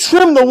still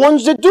trim the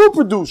ones that do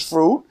produce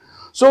fruit,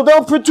 so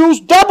they'll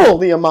produce double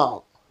the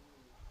amount.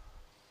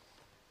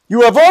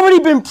 You have already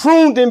been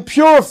pruned and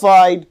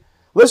purified,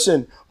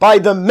 listen, by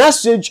the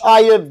message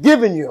I have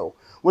given you,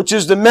 which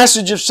is the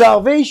message of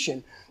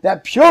salvation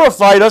that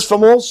purified us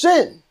from all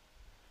sin.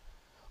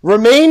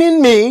 Remain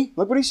in me,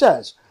 look what he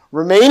says,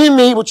 remain in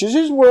me, which is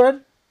his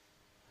word,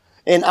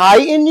 and I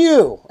in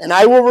you, and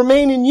I will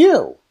remain in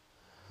you.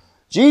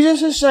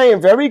 Jesus is saying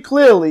very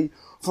clearly,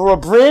 for a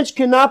branch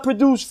cannot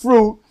produce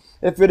fruit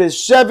if it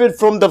is severed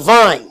from the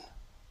vine.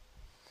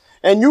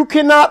 And you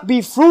cannot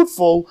be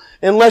fruitful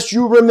unless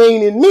you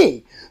remain in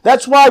me.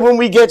 That's why when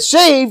we get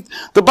saved,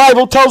 the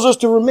Bible tells us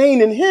to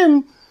remain in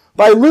him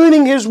by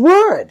learning his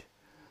word.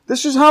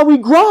 This is how we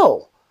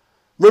grow.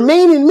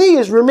 Remain in me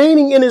is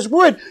remaining in his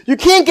word. You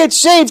can't get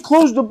saved,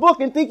 close the book,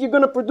 and think you're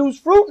going to produce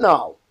fruit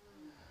now.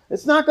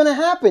 It's not going to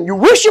happen. You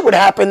wish it would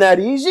happen that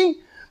easy,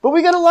 but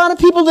we got a lot of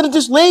people that are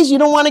just lazy,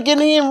 don't want to get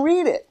in here and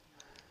read it.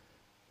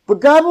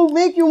 But God will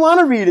make you want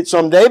to read it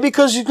someday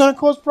because it's going to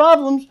cause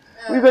problems.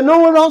 We've got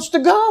nowhere else to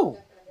go.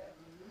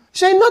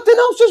 Say nothing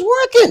else is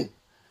working.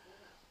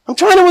 I'm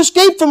trying to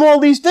escape from all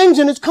these things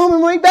and it's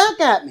coming right back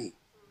at me.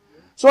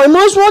 So I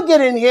might as well get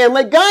in here and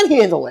let God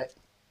handle it.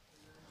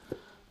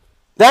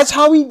 That's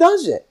how he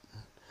does it.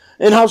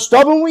 And how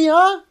stubborn we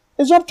are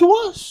is up to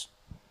us.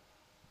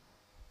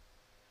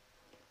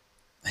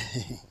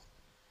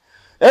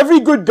 Every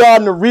good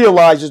gardener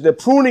realizes that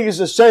pruning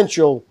is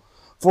essential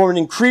for an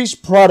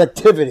increased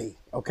productivity.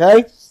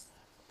 Okay?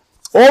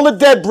 All the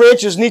dead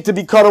branches need to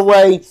be cut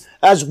away,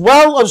 as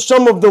well as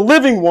some of the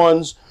living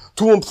ones,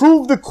 to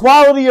improve the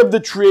quality of the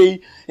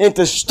tree and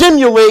to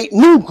stimulate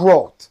new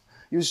growth.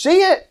 You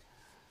see it?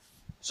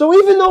 So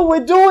even though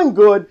we're doing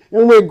good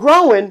and we're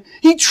growing,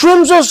 he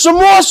trims us some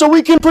more so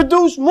we can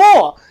produce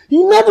more.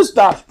 He never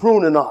stops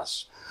pruning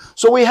us.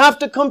 So we have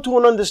to come to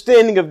an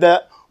understanding of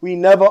that. We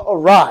never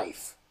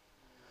arrive.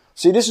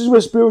 See, this is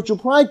where spiritual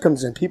pride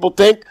comes in. People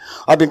think,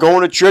 I've been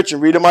going to church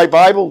and reading my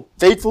Bible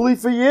faithfully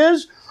for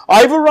years.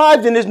 I've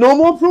arrived and there's no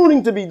more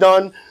pruning to be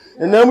done.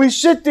 And then we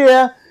sit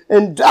there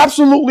and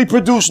absolutely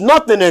produce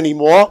nothing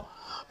anymore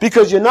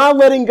because you're not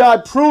letting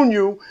God prune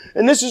you.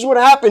 And this is what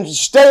happens in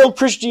stale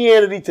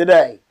Christianity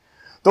today.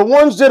 The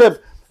ones that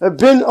have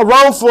been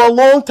around for a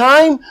long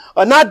time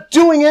are not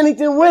doing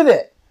anything with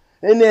it.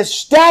 And they're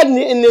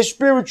stagnant in their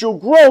spiritual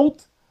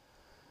growth.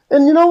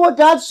 And you know what?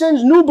 God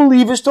sends new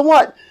believers to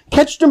what?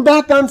 Catch them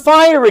back on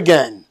fire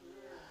again.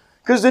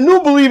 Because the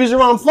new believers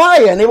are on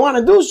fire and they want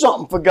to do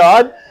something for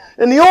God.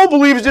 And the old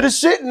believers that are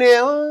sitting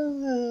there,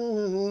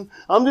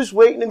 I'm just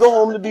waiting to go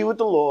home to be with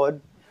the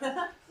Lord.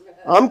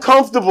 I'm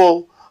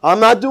comfortable. I'm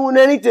not doing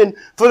anything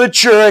for the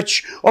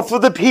church or for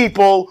the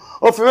people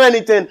or for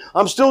anything.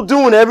 I'm still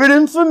doing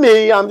everything for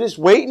me. I'm just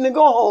waiting to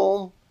go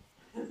home.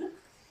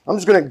 I'm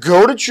just going to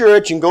go to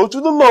church and go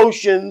through the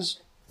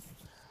motions.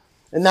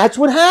 And that's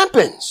what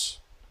happens.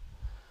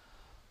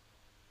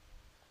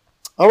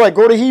 All right,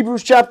 go to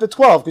Hebrews chapter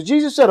 12. Because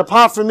Jesus said,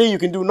 apart from me, you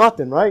can do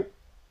nothing, right?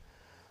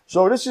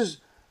 So this is,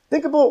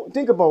 think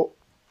about,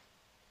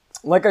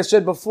 like I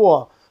said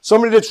before,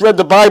 somebody that's read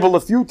the Bible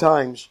a few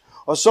times,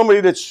 or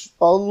somebody that's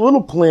a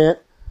little plant,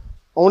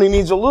 only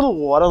needs a little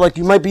water, like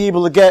you might be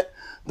able to get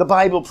the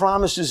Bible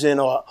promises in,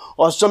 or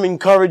some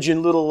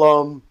encouraging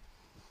little,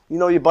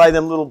 you buy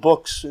them little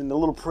books, and the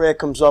little prayer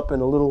comes up,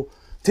 and a little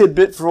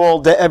tidbit for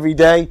all day, every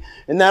day,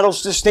 and that'll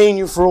sustain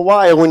you for a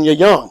while when you're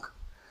young.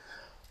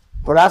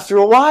 But after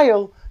a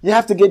while, you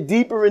have to get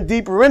deeper and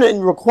deeper in it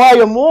and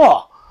require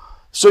more.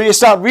 So you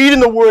start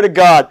reading the Word of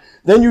God.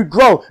 Then you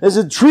grow. As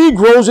a tree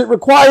grows, it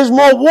requires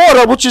more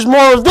water, which is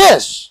more of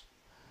this.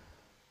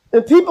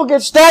 And people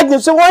get stagnant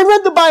and say, well, I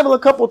read the Bible a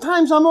couple of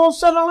times. I'm all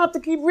set. I don't have to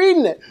keep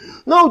reading it.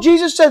 No,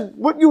 Jesus said,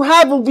 what you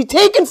have will be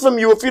taken from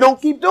you if you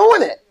don't keep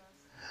doing it.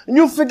 And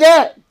you'll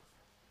forget.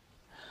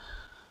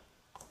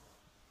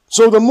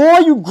 So the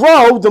more you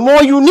grow, the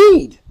more you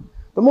need.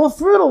 The more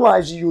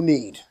fertilizer you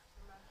need.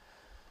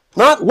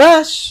 Not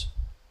less.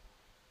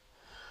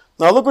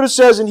 Now look what it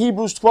says in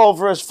Hebrews 12,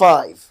 verse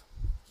 5.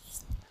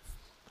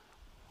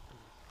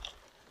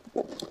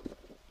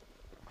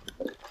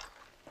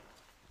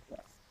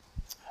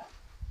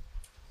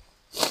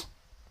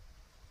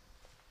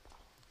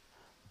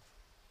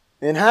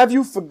 And have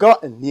you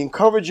forgotten the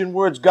encouraging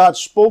words God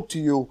spoke to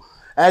you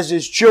as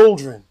his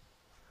children?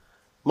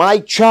 My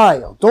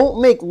child,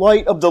 don't make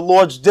light of the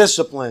Lord's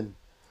discipline.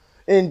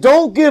 And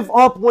don't give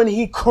up when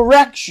he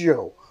corrects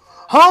you.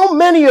 How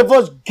many of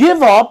us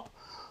give up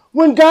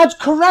when God's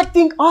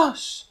correcting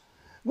us?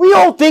 We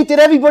all think that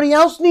everybody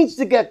else needs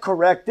to get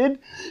corrected,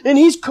 and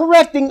he's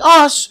correcting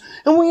us,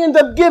 and we end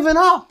up giving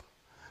up.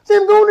 Say,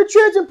 I'm going to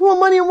church and pour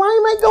money, and why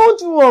am I going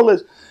through all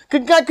this?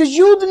 Because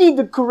you need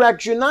the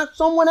correction, not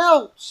someone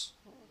else.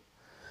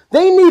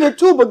 They need it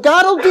too, but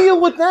God will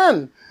deal with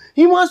them.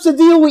 He wants to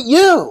deal with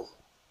you.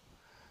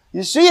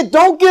 You see it?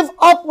 Don't give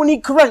up when he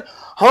corrects.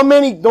 How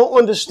many don't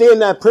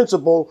understand that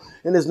principle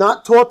and is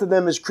not taught to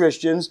them as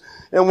Christians?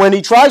 And when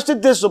he tries to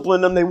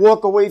discipline them, they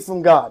walk away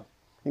from God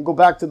and go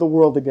back to the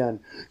world again.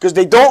 Because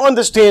they don't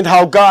understand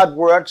how God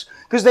works,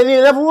 because they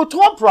never were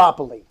taught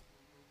properly.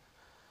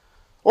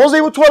 All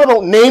they were taught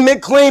about, name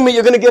it, claim it,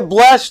 you're going to get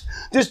blessed.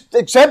 Just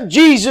accept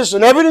Jesus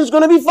and everything's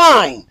going to be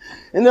fine.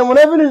 And then when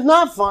everything's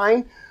not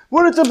fine,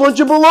 well, it's a bunch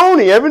of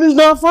baloney. Everything's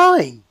not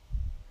fine.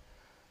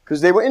 Because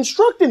they were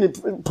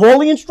instructed,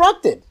 poorly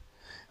instructed.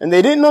 And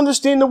they didn't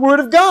understand the word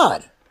of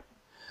God.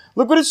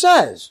 Look what it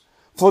says.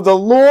 For the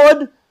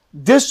Lord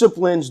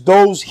disciplines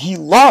those he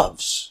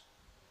loves.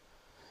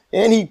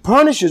 And he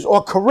punishes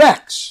or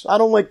corrects. I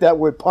don't like that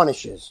word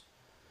punishes.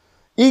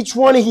 Each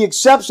one he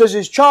accepts as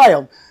his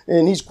child.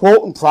 And he's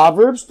quoting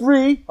Proverbs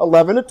 3,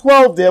 11 to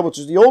 12 there, which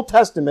is the Old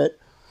Testament.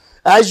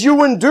 As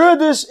you endure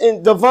this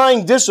in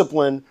divine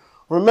discipline,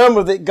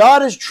 remember that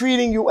God is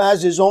treating you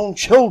as his own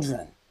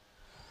children.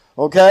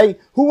 Okay?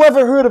 Who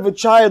ever heard of a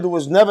child who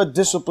was never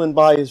disciplined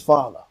by his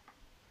father?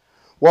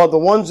 Well, the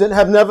ones that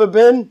have never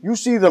been, you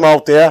see them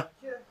out there.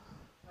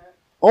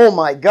 Oh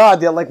my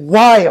God, they're like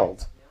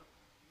wild.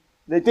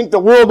 They think the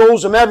world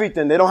owes them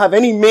everything. They don't have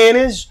any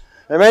manners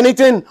or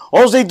anything.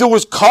 All they do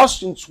is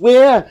cuss and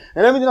swear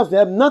and everything else. They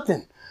have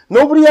nothing.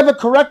 Nobody ever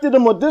corrected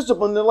them or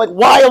disciplined. They're like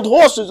wild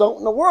horses out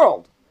in the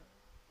world.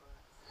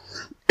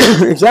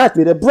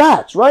 Exactly. They're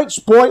brats, right?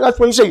 Spoiled. That's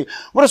what you say.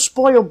 What a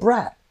spoiled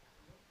brat.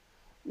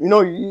 You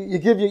know, you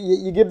give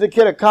the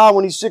kid a car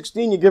when he's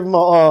 16. You give him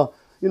a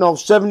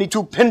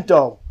 72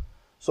 Pinto,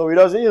 so he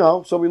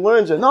doesn't, so he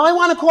learns it. No, I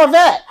want a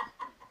Corvette.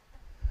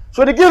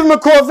 So they give him a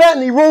Corvette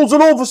and he rolls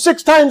it over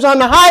 6 times on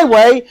the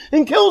highway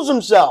and kills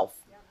himself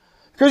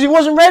because he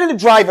wasn't ready to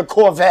drive a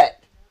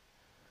Corvette.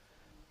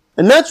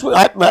 And that's what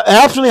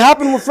actually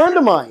happened with a friend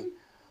of mine.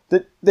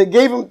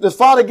 The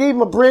father gave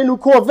him a brand new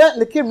Corvette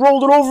and the kid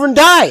rolled it over and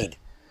died.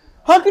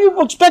 How can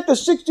you expect a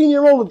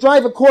 16-year-old to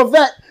drive a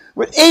Corvette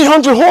with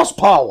 800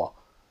 horsepower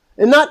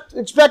and not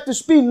expect the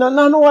speed, not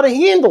know how to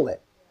handle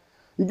it?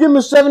 You give him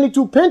a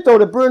 72 Pinto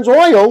that burns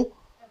oil,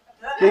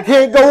 they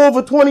can't go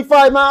over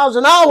 25 miles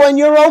an hour and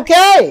you're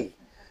okay.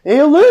 And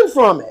he'll learn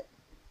from it.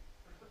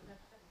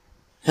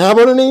 How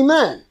about an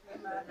amen?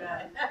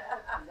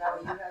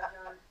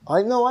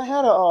 I know I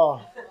had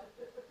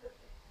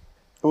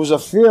it was a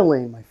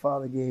feeling my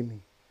father gave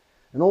me.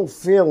 An old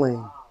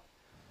feeling.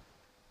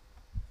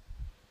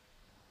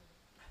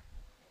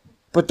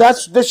 But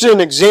this is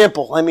an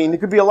example. I mean, there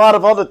could be a lot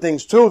of other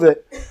things too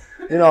that,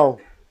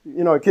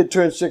 a kid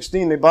turns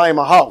 16, they buy him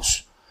a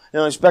house.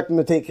 Expect him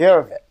to take care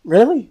of it.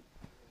 Really?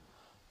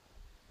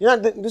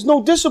 There's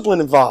no discipline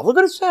involved. Look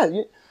what it says.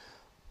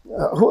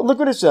 Look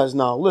what it says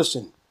now.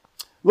 Listen.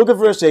 Look at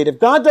verse 8. If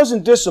God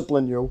doesn't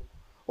discipline you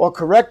or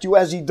correct you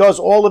as he does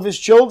all of his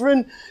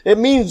children, it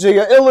means that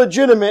you're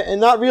illegitimate and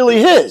not really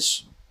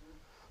his.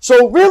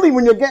 So really,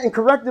 when you're getting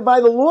corrected by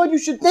the Lord, you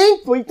should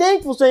be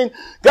thankful, saying,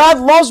 God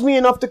loves me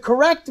enough to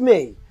correct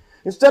me.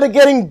 Instead of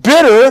getting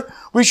bitter,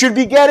 we should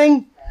be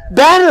getting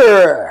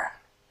better.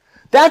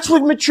 That's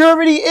what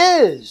maturity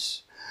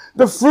is.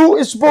 The fruit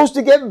is supposed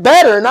to get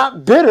better,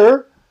 not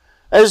bitter,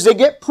 as they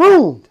get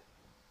pruned.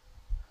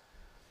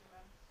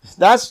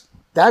 That's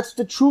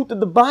the truth of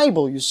the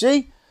Bible, you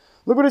see?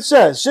 Look what it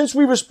says. Since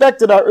we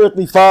respected our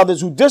earthly fathers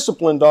who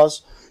disciplined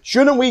us,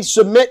 shouldn't we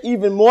submit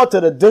even more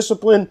to the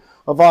discipline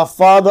of our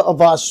Father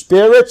of our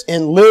spirits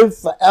and live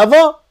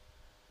forever?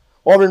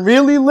 Or and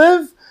really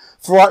live?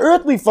 For our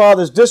earthly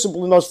fathers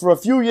disciplined us for a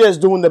few years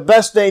doing the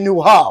best they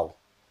knew how.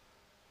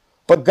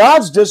 But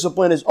God's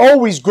discipline is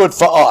always good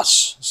for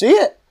us. See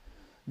it?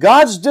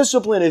 God's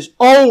discipline is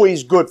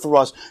always good for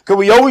us. Can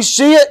we always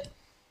see it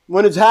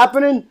when it's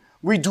happening?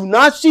 We do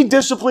not see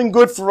discipline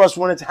good for us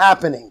when it's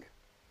happening.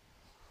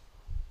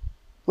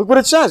 Look what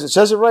it says. It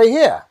says it right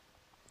here.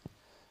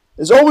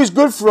 It's always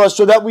good for us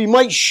so that we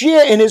might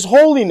share in his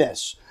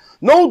holiness.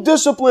 No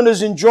discipline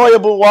is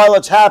enjoyable while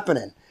it's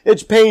happening.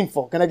 It's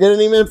painful. Can I get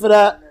an amen for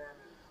that?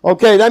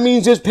 Okay, that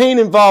means there's pain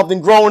involved in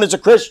growing as a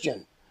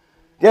Christian.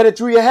 Get it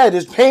through your head.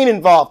 There's pain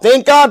involved.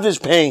 Thank God there's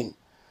pain.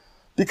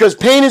 Because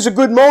pain is a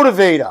good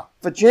motivator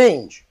for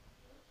change.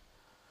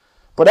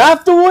 But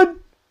afterward,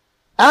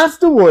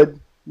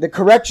 the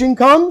correction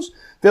comes.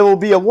 There will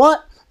be a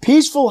what?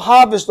 Peaceful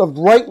harvest of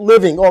right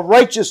living or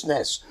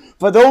righteousness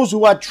for those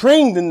who are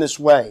trained in this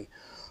way.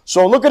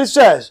 So look what it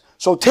says.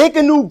 So take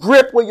a new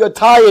grip with your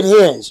tired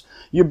hands.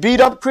 You beat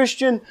up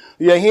Christian,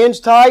 your hands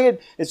tired.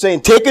 It's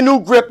saying take a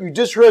new grip. You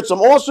just heard some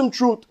awesome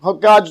truth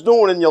what God's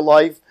doing in your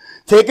life.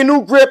 Take a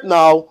new grip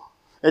now.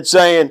 It's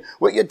saying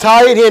with your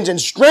tired hands and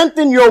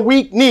strengthen your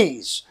weak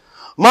knees.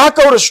 Mark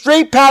out a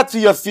straight path for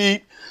your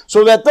feet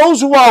so that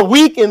those who are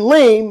weak and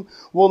lame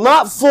will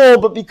not fall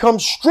but become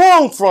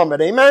strong from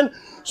it. Amen?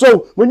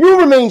 So when you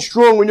remain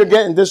strong when you're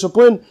getting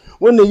disciplined,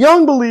 when the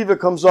young believer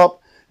comes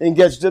up and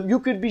gets you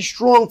could be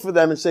strong for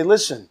them and say,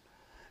 listen,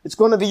 it's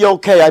going to be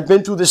okay. I've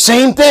been through the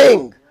same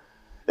thing.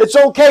 It's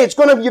okay.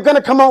 You're going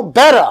to come out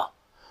better.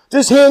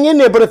 Just hang in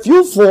there. But if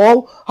you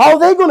fall, how are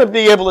they going to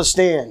be able to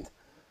stand?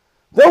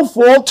 They'll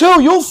fall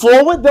too. You'll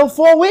fall they'll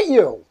fall with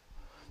you.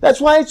 That's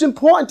why it's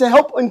important to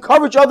help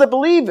encourage other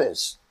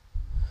believers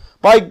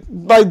by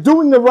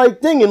doing the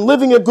right thing and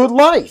living a good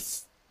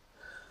life,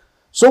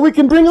 so we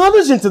can bring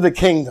others into the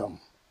kingdom.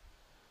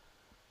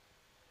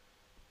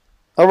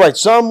 All right,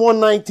 Psalm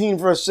 119,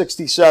 verse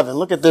 67.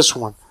 Look at this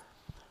one.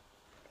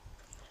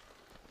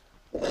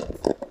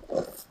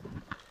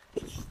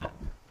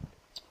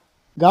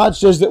 God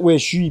says that we're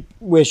sheep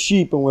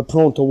and we're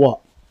prone to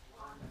what?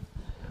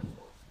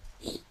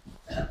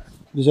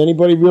 Does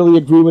anybody really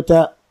agree with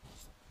that?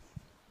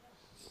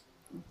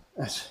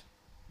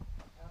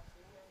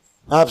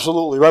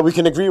 Absolutely, right? We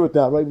can agree with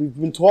that, right? We've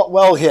been taught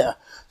well here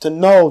to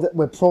know that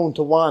we're prone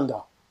to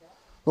wander.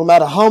 No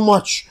matter how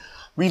much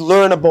we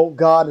learn about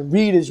God and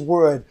read His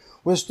Word,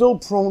 we're still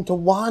prone to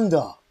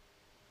wander.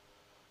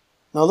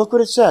 Now look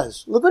what it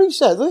says. Look what he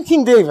said. Look at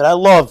King David. I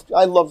love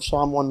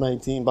Psalm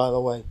 119, by the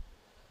way.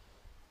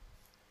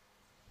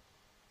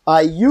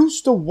 I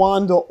used to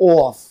wander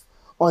off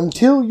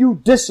until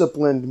you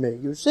disciplined me.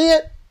 You see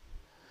it?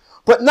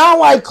 But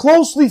now I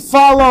closely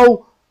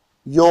follow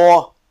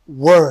your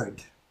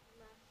word.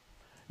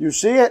 You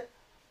see it?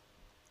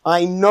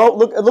 I know.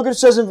 Look what it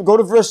says. Go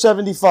to verse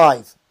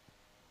 75.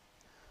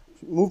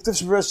 Move to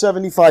verse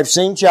 75,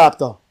 same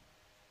chapter.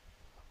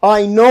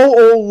 I know,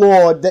 O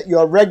Lord, that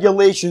your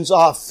regulations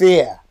are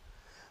fair.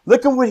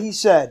 Look at what he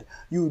said.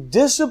 You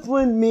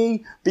disciplined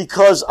me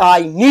because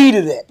I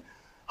needed it.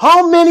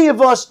 How many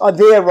of us are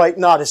there right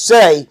now to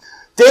say,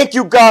 thank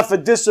you, God, for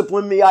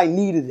disciplining me, I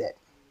needed it?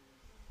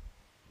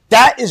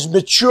 That is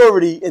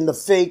maturity in the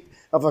faith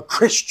of a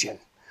Christian.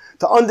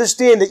 To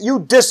understand that you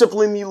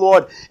disciplined me,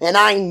 Lord, and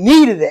I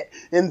needed it.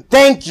 And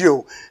thank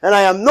you. And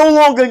I am no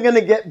longer going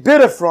to get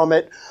bitter from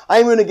it.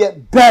 I'm going to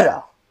get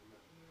better.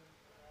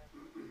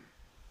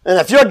 And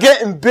if you're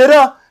getting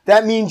bitter,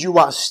 that means you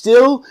are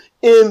still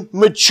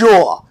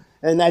immature.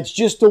 And that's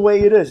just the way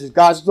it is. Is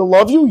God still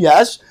love you?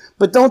 Yes.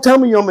 But don't tell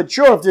me you're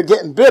mature if you're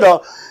getting bitter.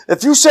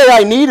 If you say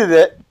I needed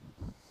it,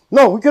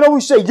 no, we could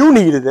always say you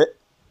needed it.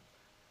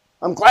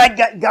 I'm glad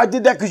God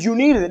did that because you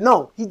needed it.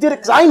 No, He did it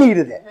because I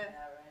needed it.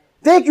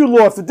 Thank you,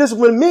 Lord, for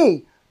disciplining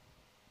me.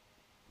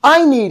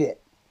 I need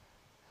it.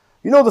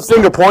 You know the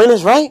finger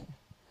pointers, right?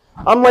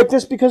 I'm like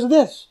this because of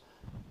this.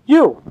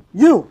 You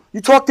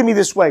talk to me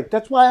this way.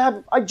 That's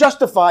why I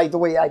justify the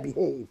way I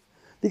behave.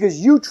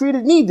 Because you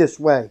treated me this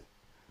way.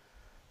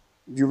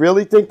 Do you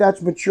really think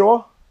that's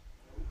mature?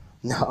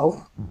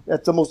 No.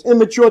 That's the most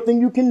immature thing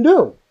you can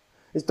do.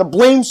 Is to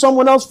blame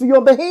someone else for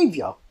your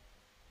behavior.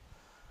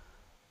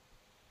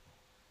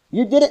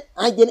 You did it,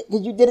 I did it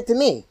because you did it to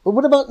me. But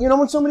what about,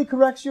 when somebody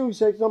corrects you, you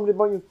say somebody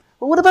about you,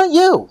 but what about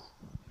you?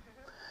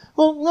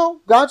 Well,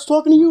 no, God's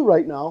talking to you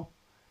right now.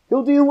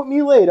 He'll deal with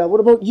me later. What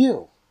about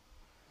you?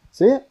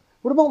 See it?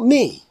 What about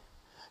me?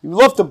 You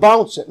love to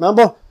bounce it.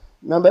 Remember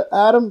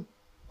Adam?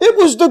 It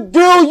was the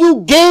girl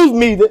you gave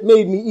me that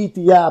made me eat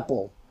the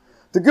apple.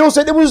 The girl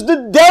said it was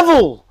the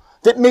devil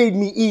that made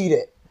me eat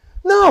it.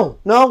 No,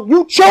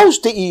 you chose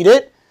to eat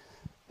it,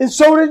 and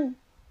so did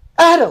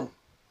Adam.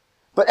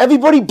 But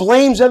everybody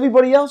blames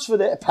everybody else for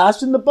that,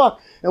 passing the buck.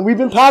 And we've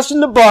been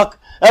passing the buck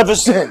ever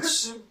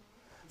since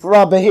for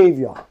our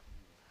behavior.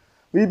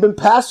 We've been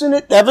passing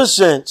it ever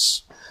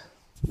since.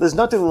 There's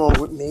nothing wrong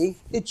with me.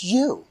 It's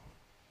you.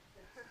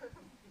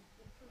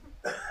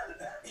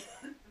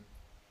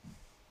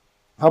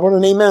 How about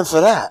an amen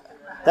for that?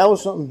 That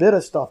was something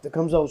bitter stuff that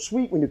comes out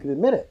sweet when you can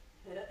admit it.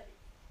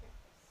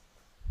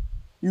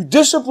 You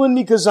disciplined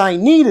me because I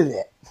needed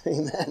it.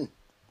 Amen.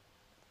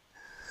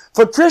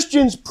 For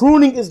Christians,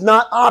 pruning is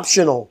not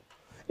optional.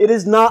 It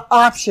is not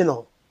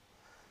optional.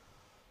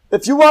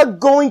 If you are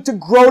going to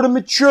grow to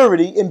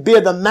maturity and bear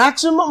the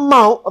maximum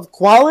amount of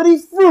quality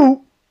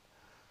fruit,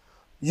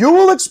 you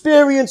will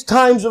experience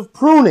times of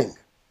pruning.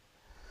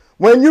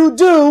 When you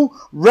do,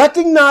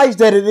 recognize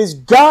that it is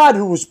God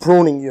who is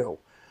pruning you.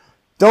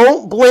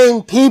 Don't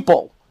blame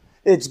people.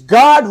 It's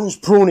God who's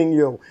pruning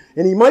you.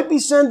 And He might be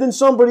sending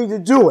somebody to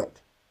do it.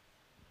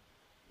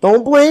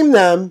 Don't blame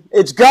them.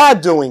 It's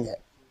God doing it.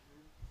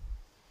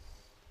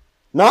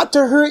 Not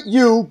to hurt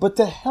you, but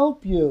to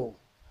help you.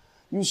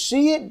 You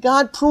see it?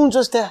 God prunes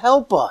us to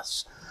help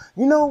us.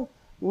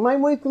 My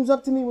wife comes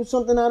up to me with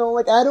something I don't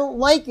like. I don't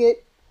like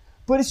it,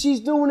 but she's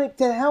doing it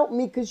to help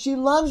me because she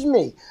loves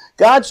me.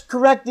 God's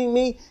correcting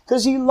me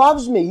because He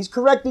loves me. He's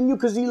correcting you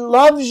because He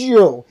loves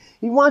you.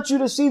 He wants you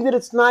to see that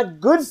it's not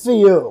good for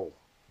you.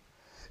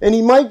 And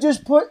He might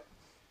just put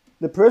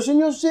the person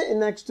you're sitting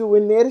next to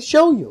in there to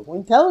show you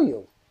and tell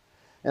you.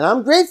 And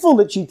I'm grateful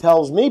that she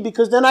tells me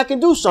because then I can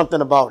do something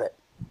about it.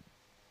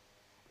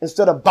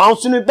 Instead of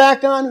bouncing it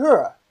back on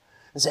her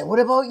and say, what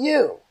about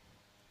you?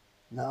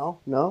 No.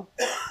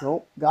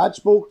 God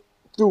spoke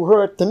through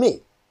her to me.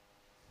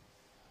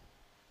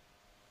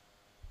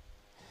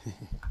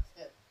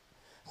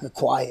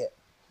 Quiet.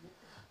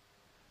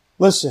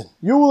 Listen,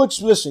 you will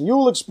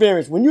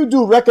experience, when you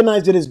do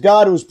recognize that it's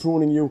God who's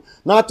pruning you,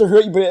 not to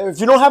hurt you, but if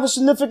you don't have a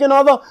significant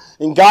other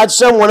and God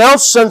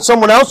send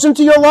someone else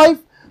into your life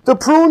to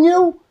prune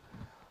you,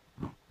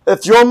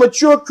 if you're a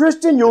mature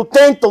Christian, you'll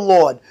thank the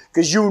Lord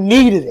because you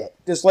needed it.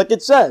 Just like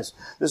it says.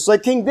 Just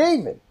like King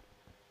David.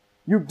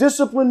 You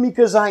disciplined me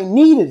because I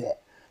needed it.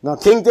 Now,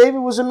 King David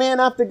was a man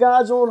after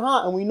God's own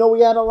heart, and we know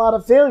he had a lot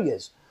of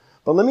failures.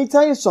 But let me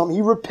tell you something.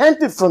 He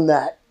repented from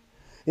that,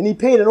 and he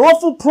paid an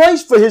awful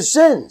price for his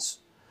sins.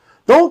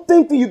 Don't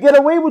think that you get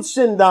away with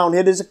sin down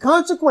here. There's a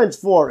consequence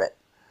for it.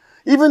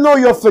 Even though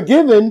you're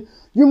forgiven,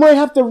 you might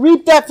have to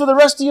reap that for the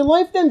rest of your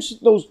life,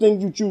 those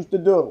things you choose to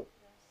do.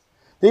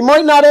 They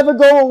might not ever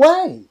go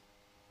away.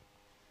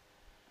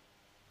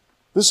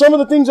 There's some of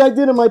the things I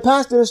did in my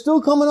past that are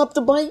still coming up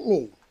to bite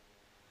me.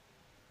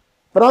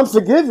 But I'm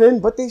forgiven,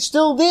 but they're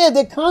still there.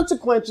 They're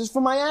consequences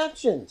for my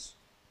actions.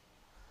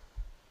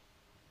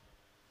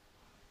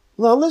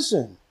 Now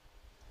listen,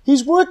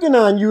 he's working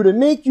on you to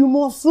make you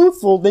more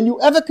fruitful than you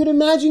ever could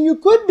imagine you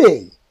could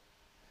be.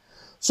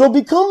 So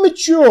become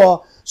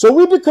mature, so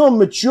we become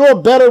mature,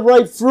 better,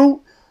 ripe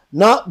fruit,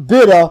 not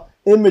bitter,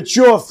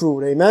 immature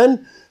fruit.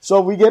 Amen? So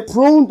we get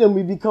pruned and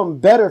we become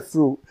better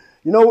fruit.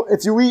 You know,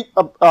 if you eat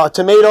a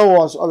tomato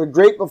or a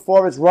grape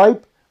before it's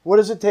ripe, what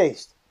does it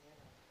taste?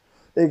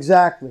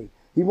 Exactly.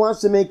 He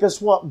wants to make us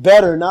what?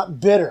 Better,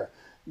 not bitter.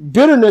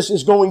 Bitterness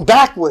is going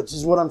backwards,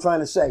 is what I'm trying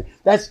to say.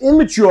 That's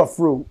immature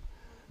fruit.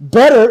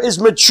 Better is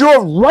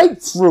mature,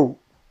 ripe fruit.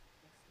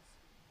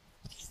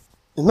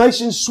 And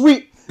nice and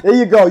sweet. There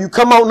you go. You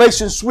come out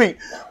nice and sweet.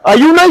 Are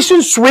you nice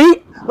and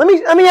sweet? Let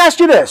me ask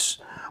you this.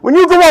 When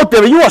you go out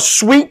there, are you a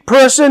sweet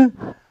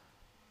person?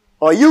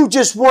 Or are you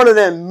just one of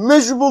them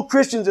miserable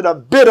Christians that are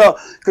bitter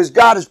because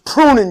God is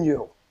pruning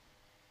you?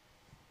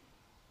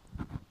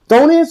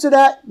 Don't answer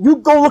that. You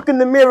go look in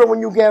the mirror when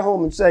you get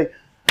home and say,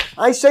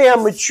 I say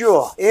I'm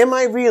mature. Am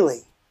I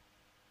really?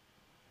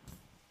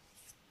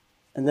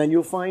 And then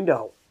you'll find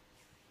out.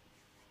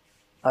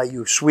 Are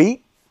you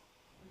sweet?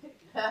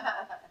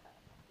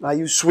 Are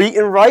you sweet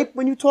and ripe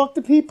when you talk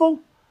to people?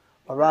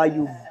 Or are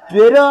you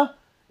bitter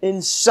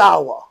and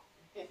sour?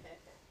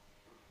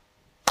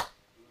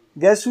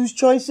 Guess whose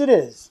choice it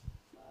is?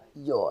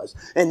 Yours.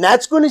 And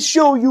that's going to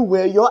show you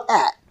where you're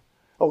at.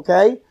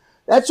 Okay?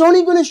 That's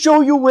only going to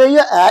show you where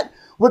you're at.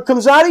 What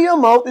comes out of your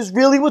mouth is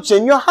really what's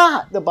in your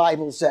heart, the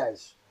Bible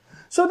says.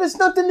 So there's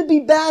nothing to be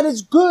bad.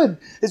 It's good.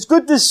 It's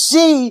good to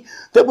see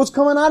that what's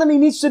coming out of me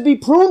needs to be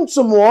pruned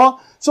some more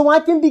so I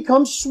can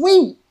become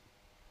sweet.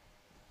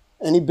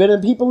 Any bitter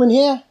people in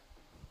here?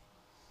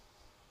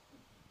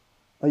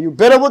 Are you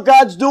bitter what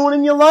God's doing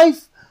in your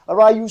life? Or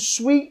are you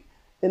sweet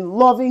and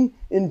loving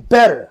and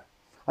better?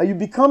 Are you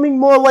becoming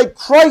more like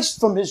Christ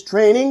from his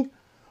training?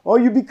 Or are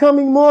you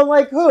becoming more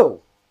like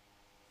who?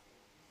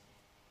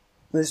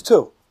 There's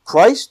two.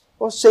 Christ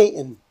or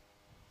Satan?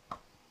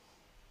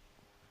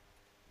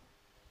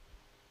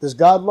 Does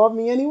God love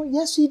me anyway?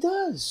 Yes, he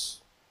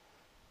does.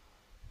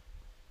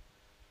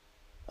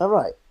 All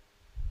right.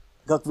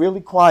 Got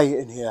really quiet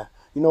in here.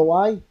 You know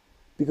why?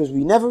 Because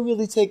we never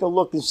really take a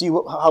look and see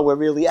how we're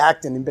really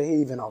acting and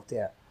behaving out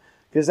there.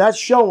 Because that's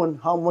showing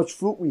how much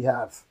fruit we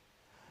have.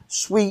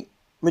 Sweet,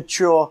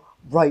 mature,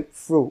 ripe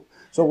fruit.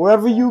 So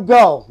wherever you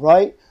go,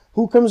 right?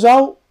 Who comes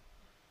out?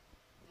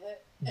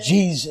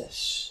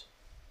 Jesus.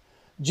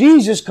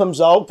 Jesus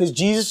comes out because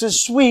Jesus is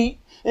sweet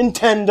and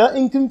tender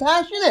and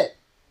compassionate.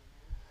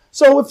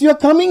 So if you're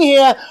coming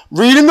here,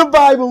 reading the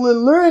Bible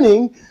and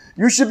learning,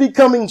 you should be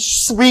coming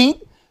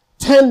sweet,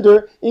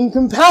 tender, and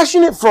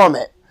compassionate from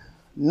it.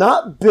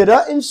 Not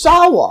bitter and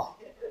sour.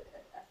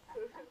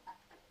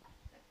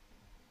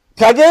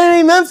 Can I get an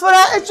amen for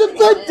that? It's a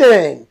good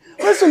thing.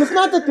 Listen, it's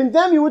not to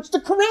condemn you, it's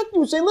to correct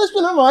you. Say,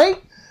 listen, all right,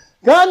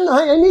 God,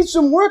 I need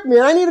some work,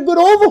 man. I need a good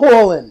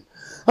overhauling.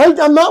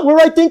 I'm not where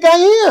I think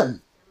I am.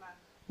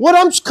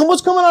 What's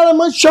coming out of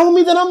my showing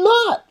me that I'm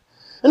not.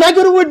 And I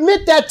got to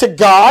admit that to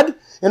God,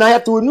 and I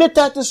have to admit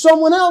that to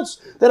someone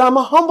else, that I'm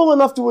humble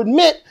enough to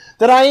admit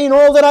that I ain't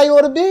all that I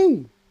ought to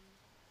be.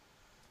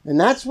 And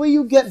that's where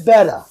you get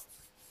better.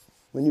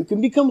 When you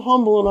can become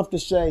humble enough to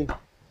say,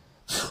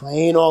 I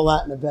ain't all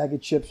that in a bag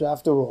of chips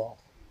after all.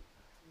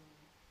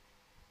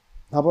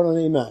 How about an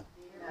amen?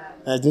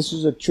 This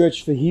is a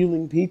church for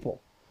healing people.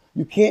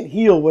 You can't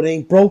heal what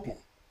ain't broken.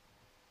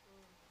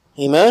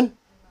 Amen?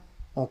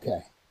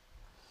 Okay.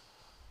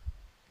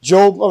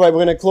 Job, all right,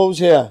 we're going to close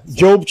here.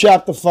 Job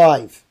chapter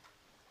 5.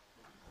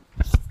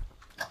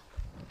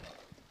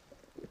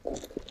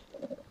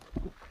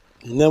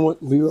 And then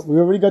we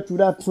already got through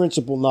that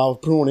principle now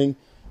of pruning.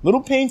 A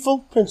little painful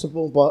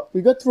principle, but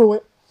we got through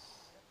it.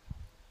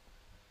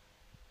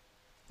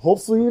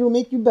 Hopefully it'll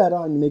make you better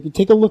and make you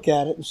take a look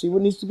at it and see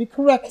what needs to be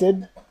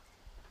corrected.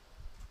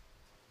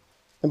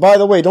 And by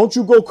the way, don't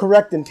you go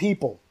correcting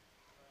people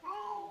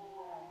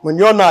when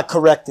you're not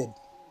corrected.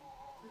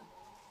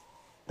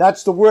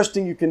 That's the worst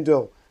thing you can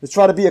do, is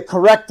try to be a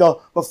corrector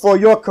before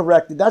you're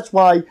corrected. That's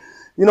why,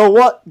 you know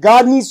what?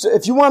 God needs to,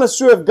 if you want to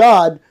serve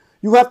God,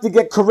 you have to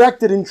get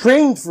corrected and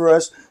trained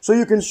first so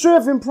you can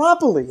serve him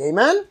properly.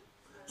 Amen?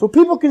 So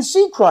people can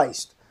see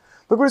Christ.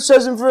 Look what it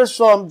says in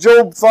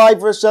Job 5,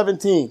 verse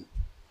 17.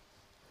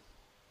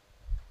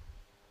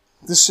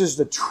 This is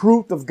the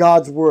truth of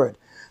God's word.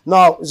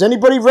 Now, has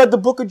anybody read the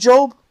book of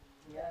Job?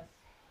 Yes.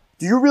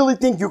 Do you really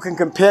think you can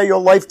compare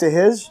your life to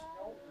his?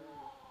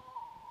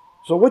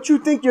 So what you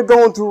think you're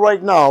going through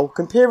right now,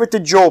 compare it to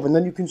Job, and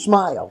then you can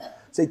smile.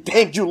 Say,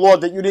 thank you,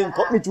 Lord, that you didn't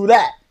put me through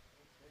that.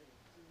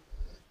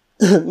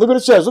 Look what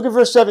it says. Look at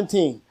verse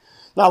 17.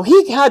 Now,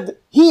 he had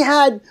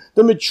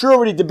the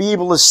maturity to be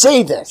able to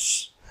say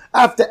this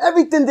after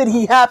everything that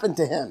he happened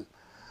to him.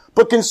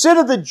 But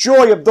consider the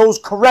joy of those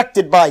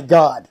corrected by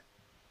God.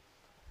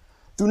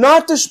 Do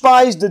not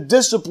despise the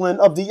discipline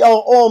of the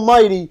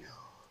Almighty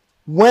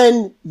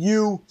when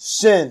you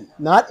sin.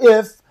 Not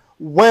if,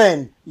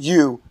 when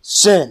you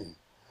sin.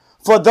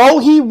 For though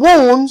he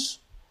wounds,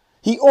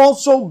 he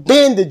also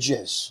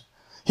bandages.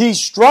 He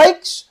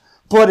strikes,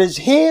 but his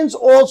hands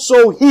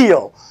also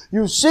heal.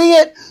 You see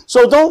it?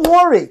 So don't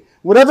worry.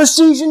 Whatever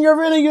season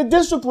you're in of your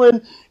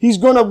discipline, he's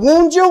going to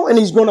wound you and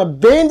he's going to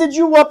bandage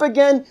you up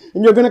again,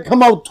 and you're going to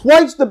come out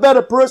twice the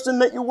better person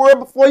that you were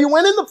before you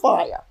went in the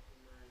fire.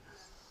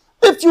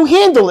 If you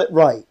handle it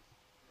right.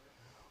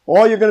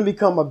 Or you're going to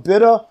become a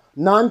bitter,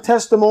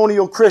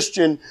 non-testimonial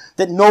Christian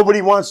that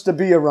nobody wants to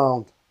be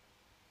around.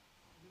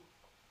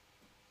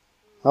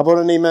 How about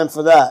an amen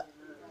for that?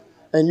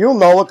 And you'll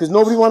know it because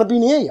nobody want to be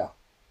near you.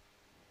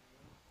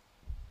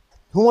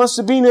 Who wants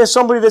to be near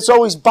somebody that's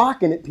always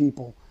barking at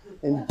people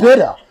and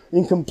bitter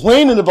and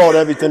complaining about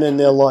everything in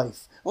their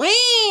life?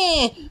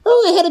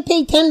 Oh, I had to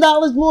pay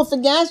 $10 more for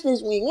gas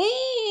this week.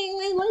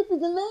 My life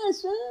is a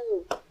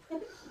mess.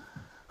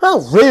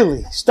 Oh,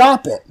 really?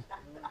 Stop it.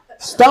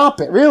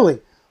 Stop it,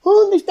 really.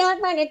 Oh, the stock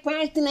market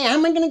crashed today. How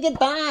am I going to get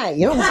by?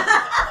 You know?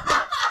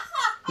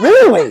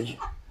 Really?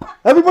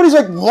 Everybody's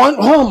like, what?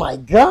 Oh, my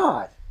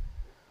God.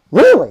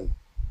 Really?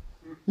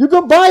 You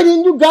got by,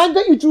 didn't you? God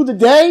got you through the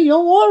day.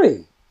 Don't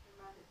worry.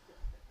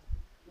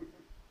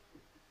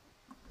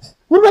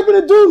 What am I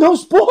going to do? No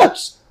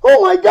sports.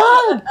 Oh, my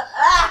God.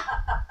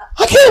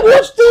 I can't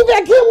watch TV.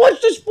 I can't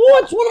watch the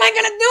sports. What am I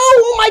going to do?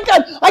 Oh, my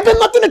God. I got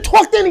nothing to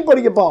talk to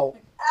anybody about.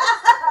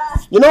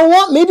 You know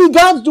what? Maybe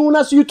God's doing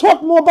that so you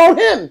talk more about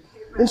him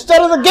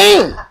instead of the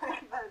game.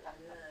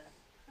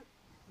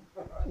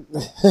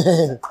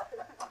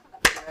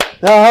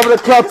 Now, having a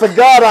clap for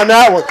God on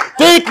that one.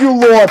 Thank you,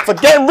 Lord, for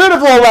getting rid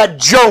of all that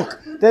junk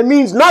that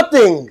means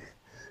nothing,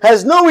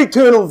 has no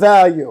eternal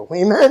value.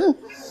 Amen?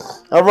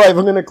 All right,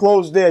 we're going to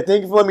close there.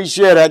 Thank you for letting me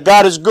share that.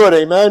 God is good.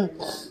 Amen?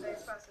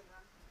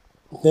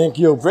 Thank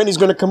you. Brittany's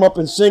going to come up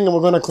and sing, and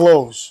we're going to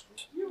close.